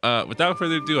 Well, without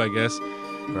further ado, I guess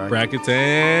brackets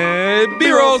and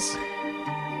B-rolls.